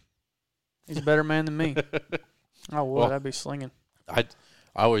slinging. He's a better man than me. I would. I'd be slinging. I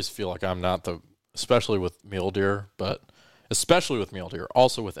always feel like I'm not especially with mule deer, but especially with mule deer,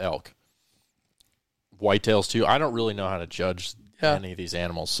 also with elk. Whitetails too. I don't really know how to judge any of these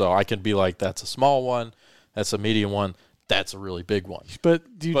animals, so I can be like, that's a small one, that's a medium one, that's a really big one. But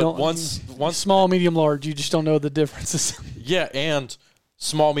once small, medium, large, you just don't know the differences. Yeah, and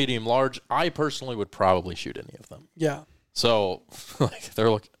small, medium, large, I personally would probably shoot any of them. Yeah. So they're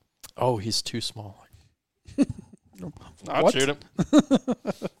like, oh, he's too small. I'll shoot him.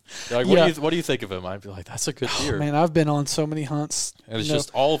 Like, what do you think of him? I'd be like, that's a good deer. Man, I've been on so many hunts. And it's just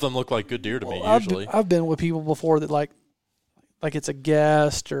all of them look like good deer to me usually. I've been with people before that like it's a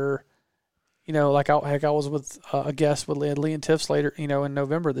guest or, I was with a guest with Lee and Tiff Slater, in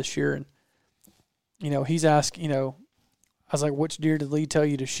November this year. And, he's asked, I was like, which deer did Lee tell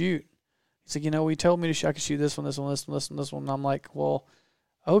you to shoot? He's like, he told me I could shoot this one, this one, this one, this one, this one. And I'm like, well,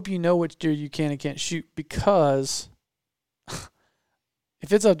 I hope you know which deer you can and can't shoot because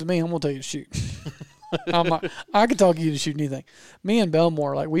if it's up to me, I'm going to tell you to shoot. I'm like, I can talk you to shoot anything. Me and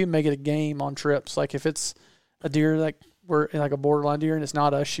Belmore, we make it a game on trips. Like if it's a deer, we're like a borderline deer and it's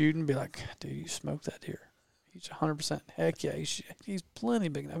not us shooting, be like, dude, you smoked that deer. He's 100%. Heck yeah, he's plenty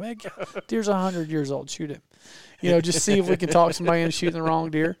big enough. Heck yeah, deer's 100 years old. Shoot him. Just see if we can talk somebody into shooting the wrong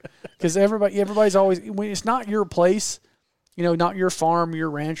deer. Because everybody's always, when it's not your place, not your farm, your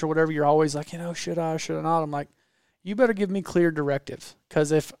ranch or whatever, you're always like, should I not? I'm like, you better give me clear directive.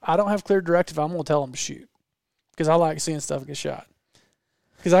 Because if I don't have clear directive, I'm going to tell them to shoot. Because I like seeing stuff get shot.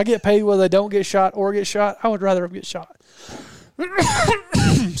 Because I get paid whether they don't get shot or get shot. I would rather get shot.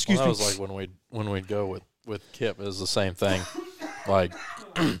 Excuse that me. was like when we'd go with Kip. It was the same thing. Like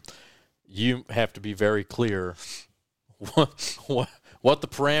you have to be very clear what the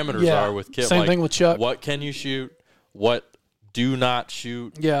parameters are with Kip. Same thing with Chuck. What can you shoot? What do not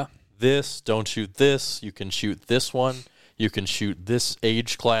shoot? Yeah. This, don't shoot this. You can shoot this one. You can shoot this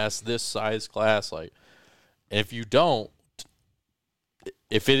age class, this size class. Like, if you don't,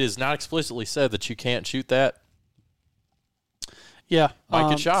 if it is not explicitly said that you can't shoot that, yeah, might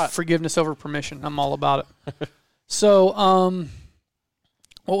get shot. Forgiveness over permission. I'm all about it. So,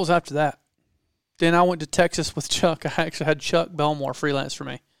 what was after that? Then I went to Texas with Chuck. I actually had Chuck Belmore freelance for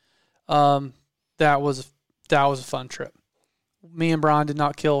me. That was a fun trip. Me and Brian did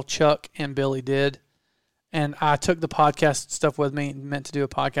not kill. Chuck and Billy did. And I took the podcast stuff with me and meant to do a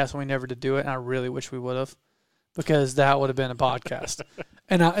podcast, and we never did do it. And I really wish we would have, because that would have been a podcast.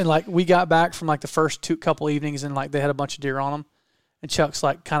 and like we got back from like the first couple evenings, and like they had a bunch of deer on them. And Chuck's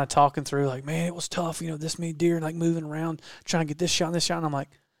like kind of talking through, like, man, it was tough, this many deer, and like moving around, trying to get this shot and this shot. And I'm like,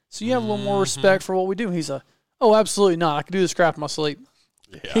 so you have a little more respect for what we do? And he's like, oh, absolutely not. I can do this crap in my sleep.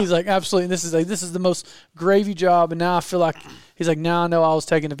 Yeah. He's like, absolutely. And this is the most gravy job. And now I feel like, he's like, now I know I was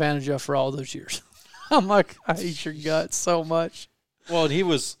taken advantage of for all those years. I'm like, I hate your guts so much. Well, and he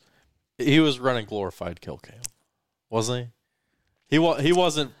was running glorified kill cam, wasn't he? He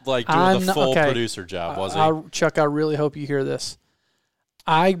wasn't like doing the full producer job, was he? Chuck, I really hope you hear this.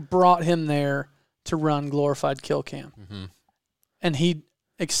 I brought him there to run glorified kill cam, and he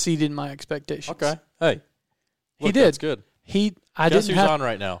exceeded my expectations. Okay, hey, look, he did. That's good. Guess who's on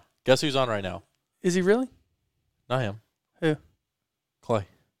right now? Guess who's on right now? Is he really? Not him. Who? Clay.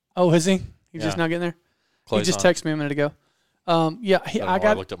 Oh, is he? He's just not getting there. Clay's he just on. texted me a minute ago.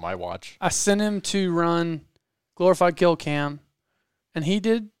 I looked at my watch. I sent him to run glorified kill cam, and he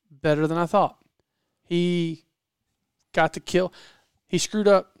did better than I thought. He got the kill. He screwed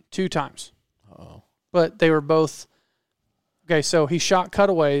up 2 times. Oh. But they were both okay. So he shot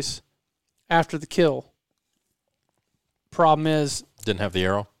cutaways after the kill. Problem is, didn't have the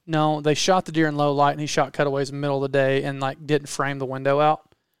arrow. No, they shot the deer in low light, and he shot cutaways in the middle of the day, and like didn't frame the window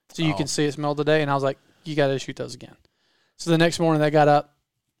out, so you can see it's middle of the day. And I was like, you got to shoot those again. So the next morning they got up,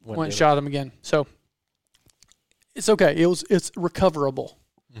 went and shot them again. So it's okay. It's recoverable.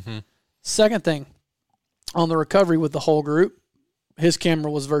 Mm-hmm. Second thing, on the recovery with the whole group, his camera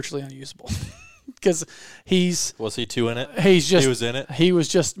was virtually unusable because was he too in it? He was in it. He was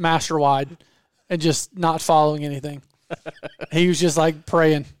just master wide and just not following anything. He was just like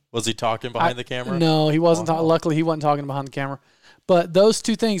praying. Was he talking behind the camera? No, he wasn't. Luckily, he wasn't talking behind the camera. But those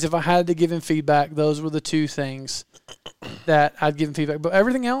 2 things, if I had to give him feedback, those were the 2 things that I'd give him feedback. But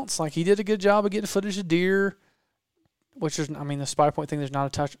everything else, like he did a good job of getting footage of deer, which is, I mean, the Spy Point thing, there's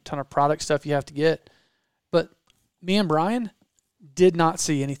not a ton of product stuff you have to get. But me and Brian did not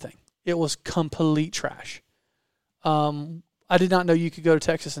see anything. It was complete trash. I did not know you could go to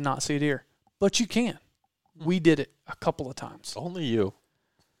Texas and not see a deer, but you can. We did it a couple of times. Only you.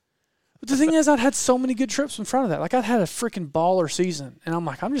 But the thing is, I'd had so many good trips in front of that. Like, I'd had a freaking baller season, and I'm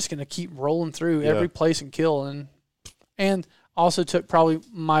like, I'm just going to keep rolling through every place and kill. And also took probably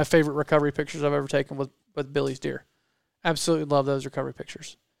my favorite recovery pictures I've ever taken with Billy's deer. Absolutely love those recovery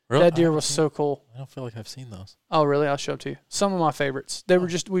pictures. Really? That deer was so cool. I don't feel like I've seen those. Oh, really? I'll show them to you. Some of my favorites. They were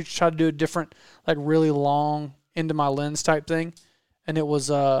we tried to do a different, like really long into my lens type thing, and it was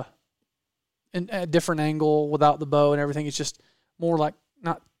in a different angle without the bow and everything. It's just more like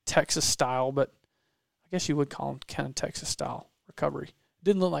not Texas style, but I guess you would call them kind of Texas style recovery.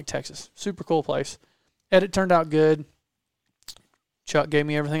 Didn't look like Texas. Super cool place. Edit turned out good. Chuck gave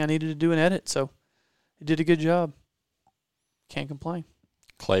me everything I needed to do an edit, so he did a good job. Can't complain.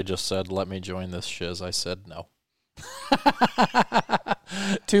 Clay just said, let me join this shiz. I said no.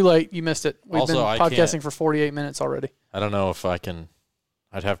 Too late. You missed it. We've also, been podcasting for 48 minutes already. I don't know if I can.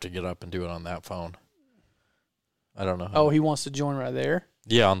 I'd have to get up and do it on that phone. I don't know. Oh, he wants to join right there?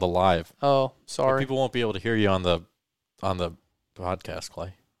 Yeah, on the live. Oh, sorry. But people won't be able to hear you on the podcast,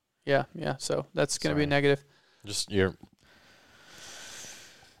 Clay. Yeah. So that's going to be a negative. Could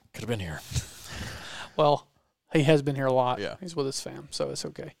have been here. Well, he has been here a lot. Yeah. He's with his fam, so it's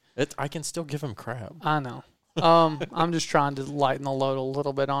okay. I can still give him crap. I know. I'm just trying to lighten the load a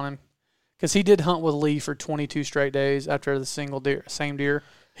little bit on him. Because he did hunt with Lee for 22 straight days after the same deer.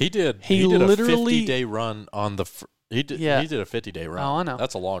 He did. He did literally a 50-day run on the. He did a 50-day run. Oh, I know.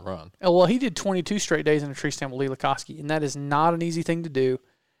 That's a long run. Oh, well, he did 22 straight days in a tree stand with Lee Lukoski, and that is not an easy thing to do.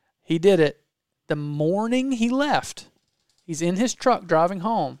 He did it the morning he left. He's in his truck driving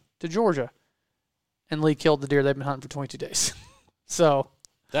home to Georgia, and Lee killed the deer they've been hunting for 22 days. So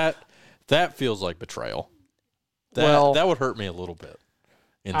that feels like betrayal. That would hurt me a little bit.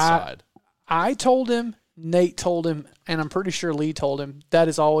 inside. I told him, Nate told him, and I'm pretty sure Lee told him, that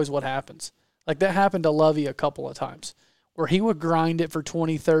is always what happens. Like, that happened to Lovey a couple of times, where he would grind it for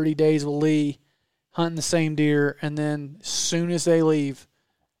 20, 30 days with Lee, hunting the same deer, and then as soon as they leave,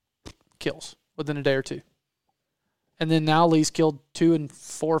 kills within a day or two. And then now Lee's killed 2 in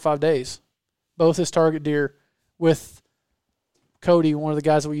 4 or 5 days. Both his target deer with Cody, one of the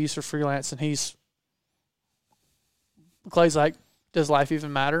guys that we use for freelance, and Clay's like, does life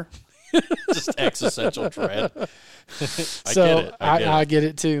even matter? Just existential dread. I get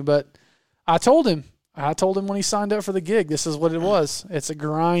it too. But I told him when he signed up for the gig, this is what it was. It's a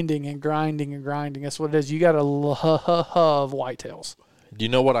grinding and grinding and grinding. That's what it is. You got to love whitetails. Do you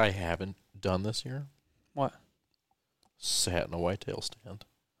know what I haven't done this year? What? Sat in a whitetail stand.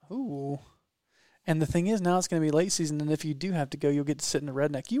 Ooh. And the thing is, now it's going to be late season, and if you do have to go, you'll get to sit in a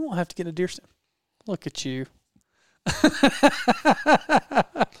redneck. You won't have to get a deer stand. Look at you.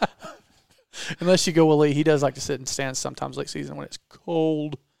 Unless you go with Lee. He does like to sit in stands sometimes late season when it's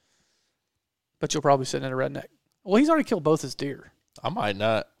cold. But you'll probably sit in a redneck. Well, he's already killed both his deer. I might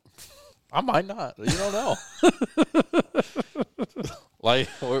not. You don't know. Like,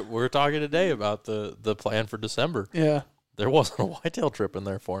 we're talking today about the plan for December. Yeah. There wasn't a whitetail trip in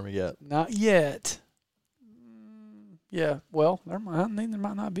there for me yet. Not yet. Yeah, well, there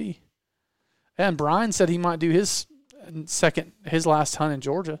might not be. And Brian said he might do his last hunt in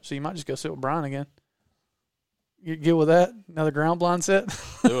Georgia, so you might just go sit with Brian again. You get with that? Another ground blind set?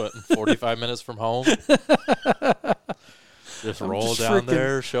 Do it. 45 minutes from home. Just roll down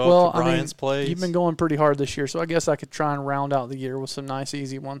there, show up to Brian's place. You've been going pretty hard this year, so I guess I could try and round out the year with some nice,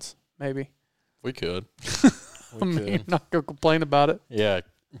 easy ones, maybe. We could. You're not going to complain about it. Yeah.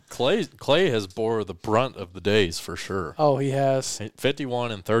 Clay has bore the brunt of the days for sure. Oh, he has.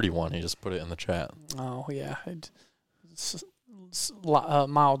 51 and 31. He just put it in the chat. Oh, yeah. It's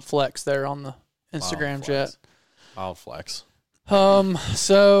mild flex there on the Instagram chat. Mild flex.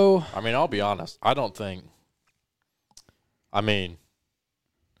 So. I mean, I'll be honest. I don't think.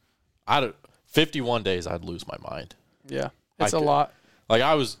 51 days, I'd lose my mind. Yeah. It's a lot. Like,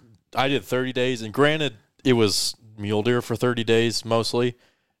 I did 30 days, and granted, it was mule deer for 30 days mostly.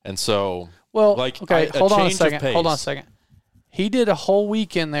 And so, well, like, okay, hold on a second. Pace. Hold on a second. He did a whole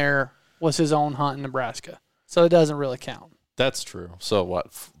week in there was his own hunt in Nebraska. So it doesn't really count. That's true. So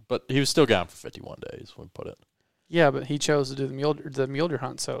what? But he was still gone for 51 days, we put it. Yeah, but he chose to do the mule deer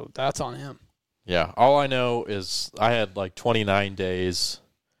hunt, so that's on him. Yeah. All I know is I had like 29 days.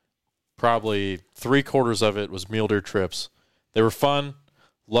 Probably 3/4 of it was mule deer trips. They were fun.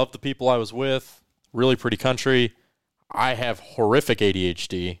 Loved the people I was with. Really pretty country. I have horrific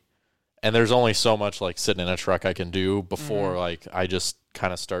ADHD, and there's only so much like sitting in a truck I can do before like I just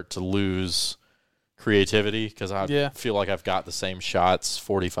kind of start to lose creativity because I feel like I've got the same shots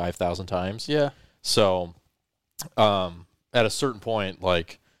 45,000 times. Yeah. So at a certain point,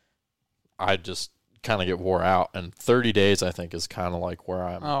 like I just kind of get wore out, and 30 days I think is kind of like where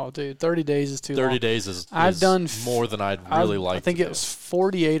I'm. Oh, dude, 30 days is too 30 long. days is I've done more than I'd really like. I think to it was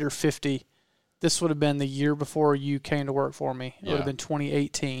 48 or 50. This would have been the year before you came to work for me. It would have been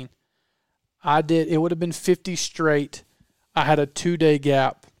 2018. It would have been 50 straight. I had a 2-day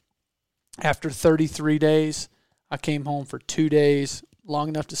gap. After 33 days, I came home for 2 days, long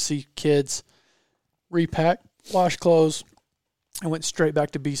enough to see kids, repack, wash clothes, and went straight back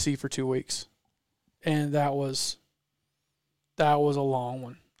to BC for 2 weeks. And that was a long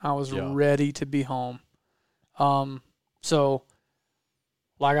one. I was ready to be home. So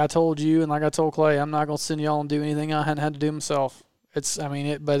like I told you and like I told Clay, I'm not going to send y'all and do anything I hadn't had to do myself. But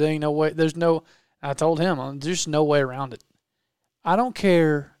there ain't no way. I told him, there's no way around it. I don't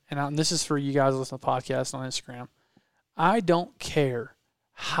care, and this is for you guys listening to the podcast on Instagram. I don't care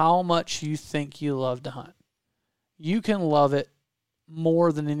how much you think you love to hunt. You can love it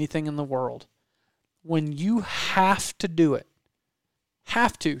more than anything in the world. When you have to do it,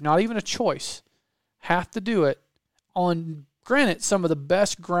 not even a choice, have to do it on, granted, some of the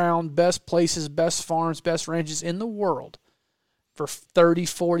best ground, best places, best farms, best ranches in the world for 30,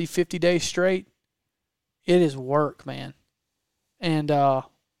 40, 50 days straight, it is work, man. And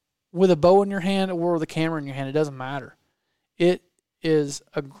with a bow in your hand or with a camera in your hand, it doesn't matter. It is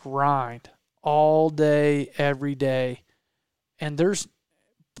a grind all day, every day. And here's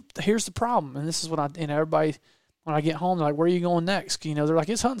the problem, and this is what everybody, when I get home, they're like, where are you going next? They're like,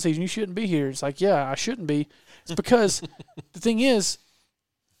 it's hunting season, you shouldn't be here. It's like, yeah, I shouldn't be. It's because the thing is,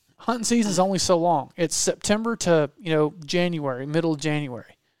 hunting season is only so long. It's September to, January, middle of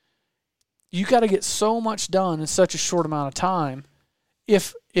January. You got to get so much done in such a short amount of time.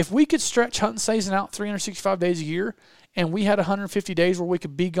 If we could stretch hunting season out 365 days a year, and we had 150 days where we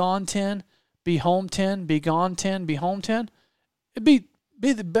could be gone 10, be home 10, be gone 10, be home 10, it'd be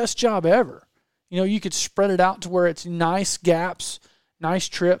the best job ever. You could spread it out to where it's nice gaps, nice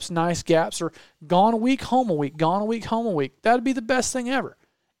trips, nice gaps, or gone a week, home a week, gone a week, home a week. That'd be the best thing ever.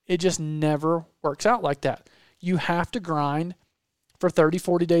 It just never works out like that. You have to grind for 30,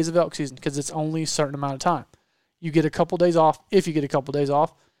 40 days of elk season because it's only a certain amount of time. You get a couple days off. If you get a couple days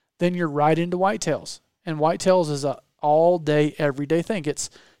off, then you're right into whitetails. And whitetails is a all-day, everyday thing. It's,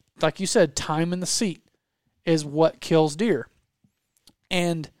 like you said, time in the seat is what kills deer.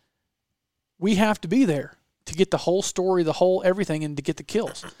 And we have to be there to get the whole story, the whole everything, and to get the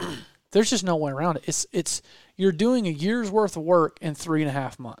kills. There's just no way around it. It's you're doing a year's worth of work in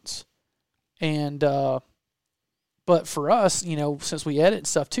 3.5 months. And but for us, since we edit and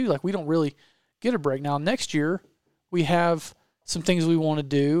stuff too, like we don't really get a break. Now next year we have some things we want to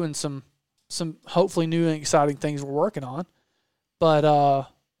do and some hopefully new and exciting things we're working on. But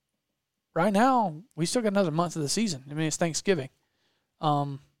right now we still got another month of the season. I mean, it's Thanksgiving.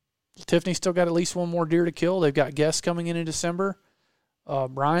 Tiffany's still got at least one more deer to kill. They've got guests coming in December.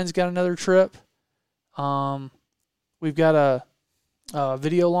 Brian's got another trip. We've got a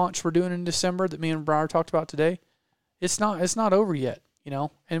video launch we're doing in December that me and Brian talked about today. It's not over yet,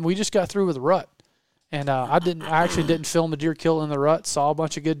 and we just got through with the rut. And I actually didn't film a deer kill in the rut. Saw a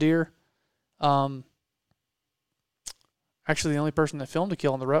bunch of good deer. Actually, the only person that filmed a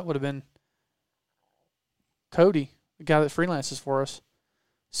kill in the rut would have been Cody, the guy that freelances for us.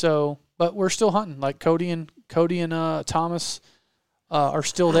 So, but we're still hunting. Like Cody and Thomas are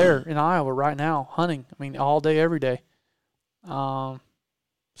still there in Iowa right now hunting. I mean, all day, every day.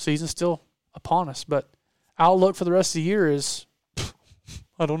 Season's still upon us, but outlook for the rest of the year is,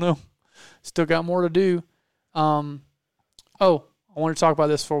 I don't know. Still got more to do. I want to talk about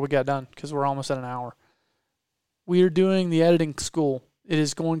this before we got done because we're almost at an hour. We are doing the editing school. It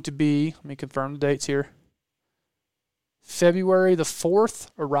is going to be, let me confirm the dates here, February the 4th,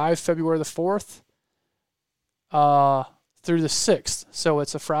 arrive February the 4th through the 6th. So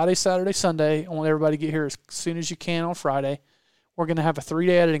it's a Friday, Saturday, Sunday. I want everybody to get here as soon as you can on Friday. We're going to have a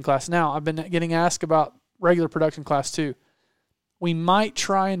 3-day editing class. Now, I've been getting asked about regular production class too. We might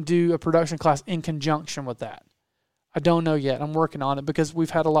try and do a production class in conjunction with that. I don't know yet. I'm working on it because we've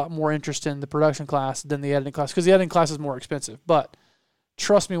had a lot more interest in the production class than the editing class because the editing class is more expensive. But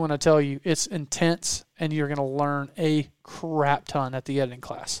trust me when I tell you, it's intense and you're going to learn a crap ton at the editing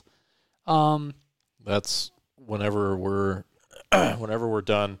class. That's whenever we're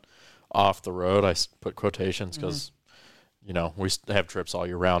done off the road. I put quotations because we have trips all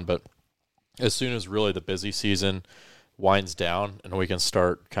year round. But as soon as really the busy season winds down and we can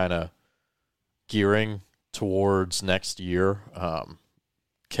start kind of gearing towards next year,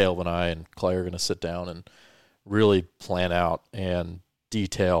 Caleb and I and Clay are going to sit down and really plan out and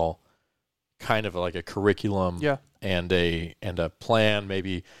detail kind of like a curriculum and a plan,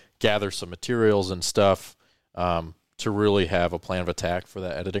 maybe gather some materials and stuff to really have a plan of attack for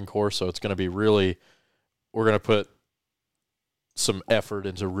that editing course. So it's going to be we're going to put some effort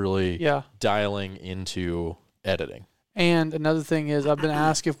into really dialing into editing. And another thing is I've been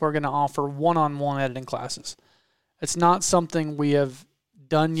asked if we're going to offer one-on-one editing classes. It's not something we have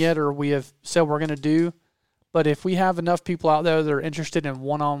done yet or we have said we're going to do, but if we have enough people out there that are interested in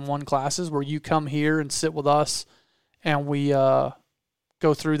one-on-one classes where you come here and sit with us and we go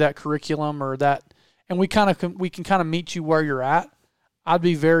through that curriculum or that, and we can kind of meet you where you're at, I'd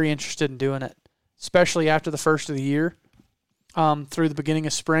be very interested in doing it, especially after the first of the year, through the beginning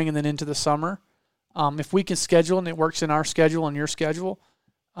of spring and then into the summer. If we can schedule and it works in our schedule and your schedule,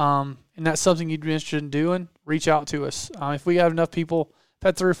 and that's something you'd be interested in doing, reach out to us. If we have enough people, I've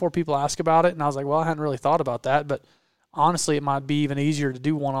had 3 or 4 people ask about it, and I was like, well, I hadn't really thought about that, but honestly, it might be even easier to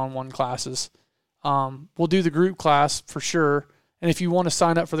do one-on-one classes. We'll do the group class for sure, and if you want to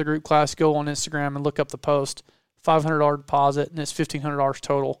sign up for the group class, go on Instagram and look up the post, $500 deposit, and it's $1,500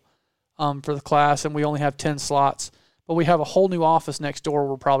 total for the class, and we only have 10 slots, but we have a whole new office next door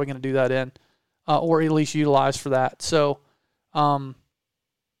we're probably going to do that in. Or at least utilize for that. So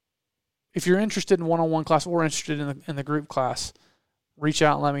if you're interested in one-on-one class or interested in the group class, reach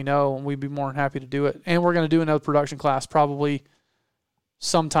out and let me know, and we'd be more than happy to do it. And we're going to do another production class probably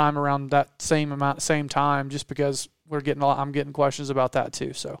sometime around that same time, just because I'm getting questions about that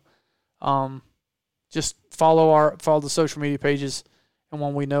too. So just follow the social media pages, and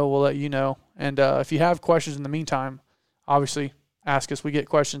when we know, we'll let you know. And if you have questions in the meantime, obviously ask us. We get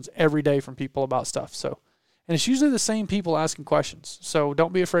questions every day from people about stuff. So, and it's usually the same people asking questions. So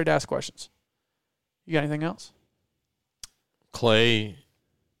don't be afraid to ask questions. You got anything else? Clay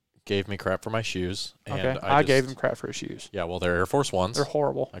gave me crap for my shoes. And Okay, I gave him crap for his shoes. Yeah, well, they're Air Force Ones. They're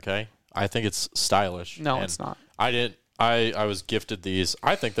horrible. Okay, I think it's stylish. No, and it's not. I didn't. I was gifted these.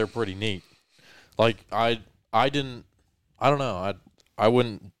 I think they're pretty neat. Like I don't know. I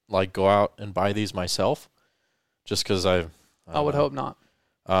wouldn't like go out and buy these myself, just because I would hope not.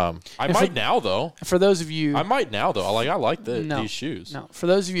 I might now though. For those of you, I might now though. I like these shoes. No, for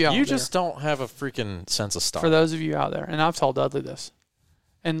those of you out there, you just don't have a freaking sense of style. For those of you out there, and I've told Dudley this,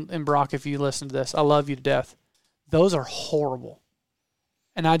 and Brock, if you listen to this, I love you to death. Those are horrible,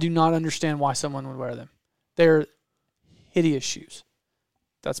 and I do not understand why someone would wear them. They're hideous shoes.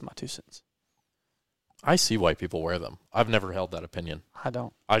 That's my 2 cents. I see why people wear them. I've never held that opinion. I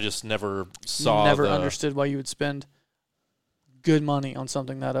don't. I just never saw. Never understood why you would spend good money on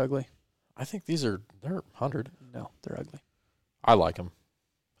something that ugly. I think they're 100. No, they're ugly. I like them.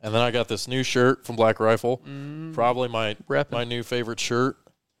 And then I got this new shirt from Black Rifle. Probably my new favorite shirt.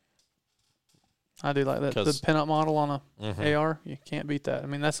 I do like that. The pinup model on a AR, you can't beat that. I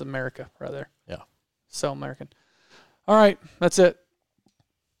mean, that's America right there. Yeah. So American. All right, that's it.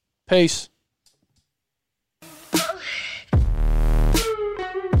 Peace.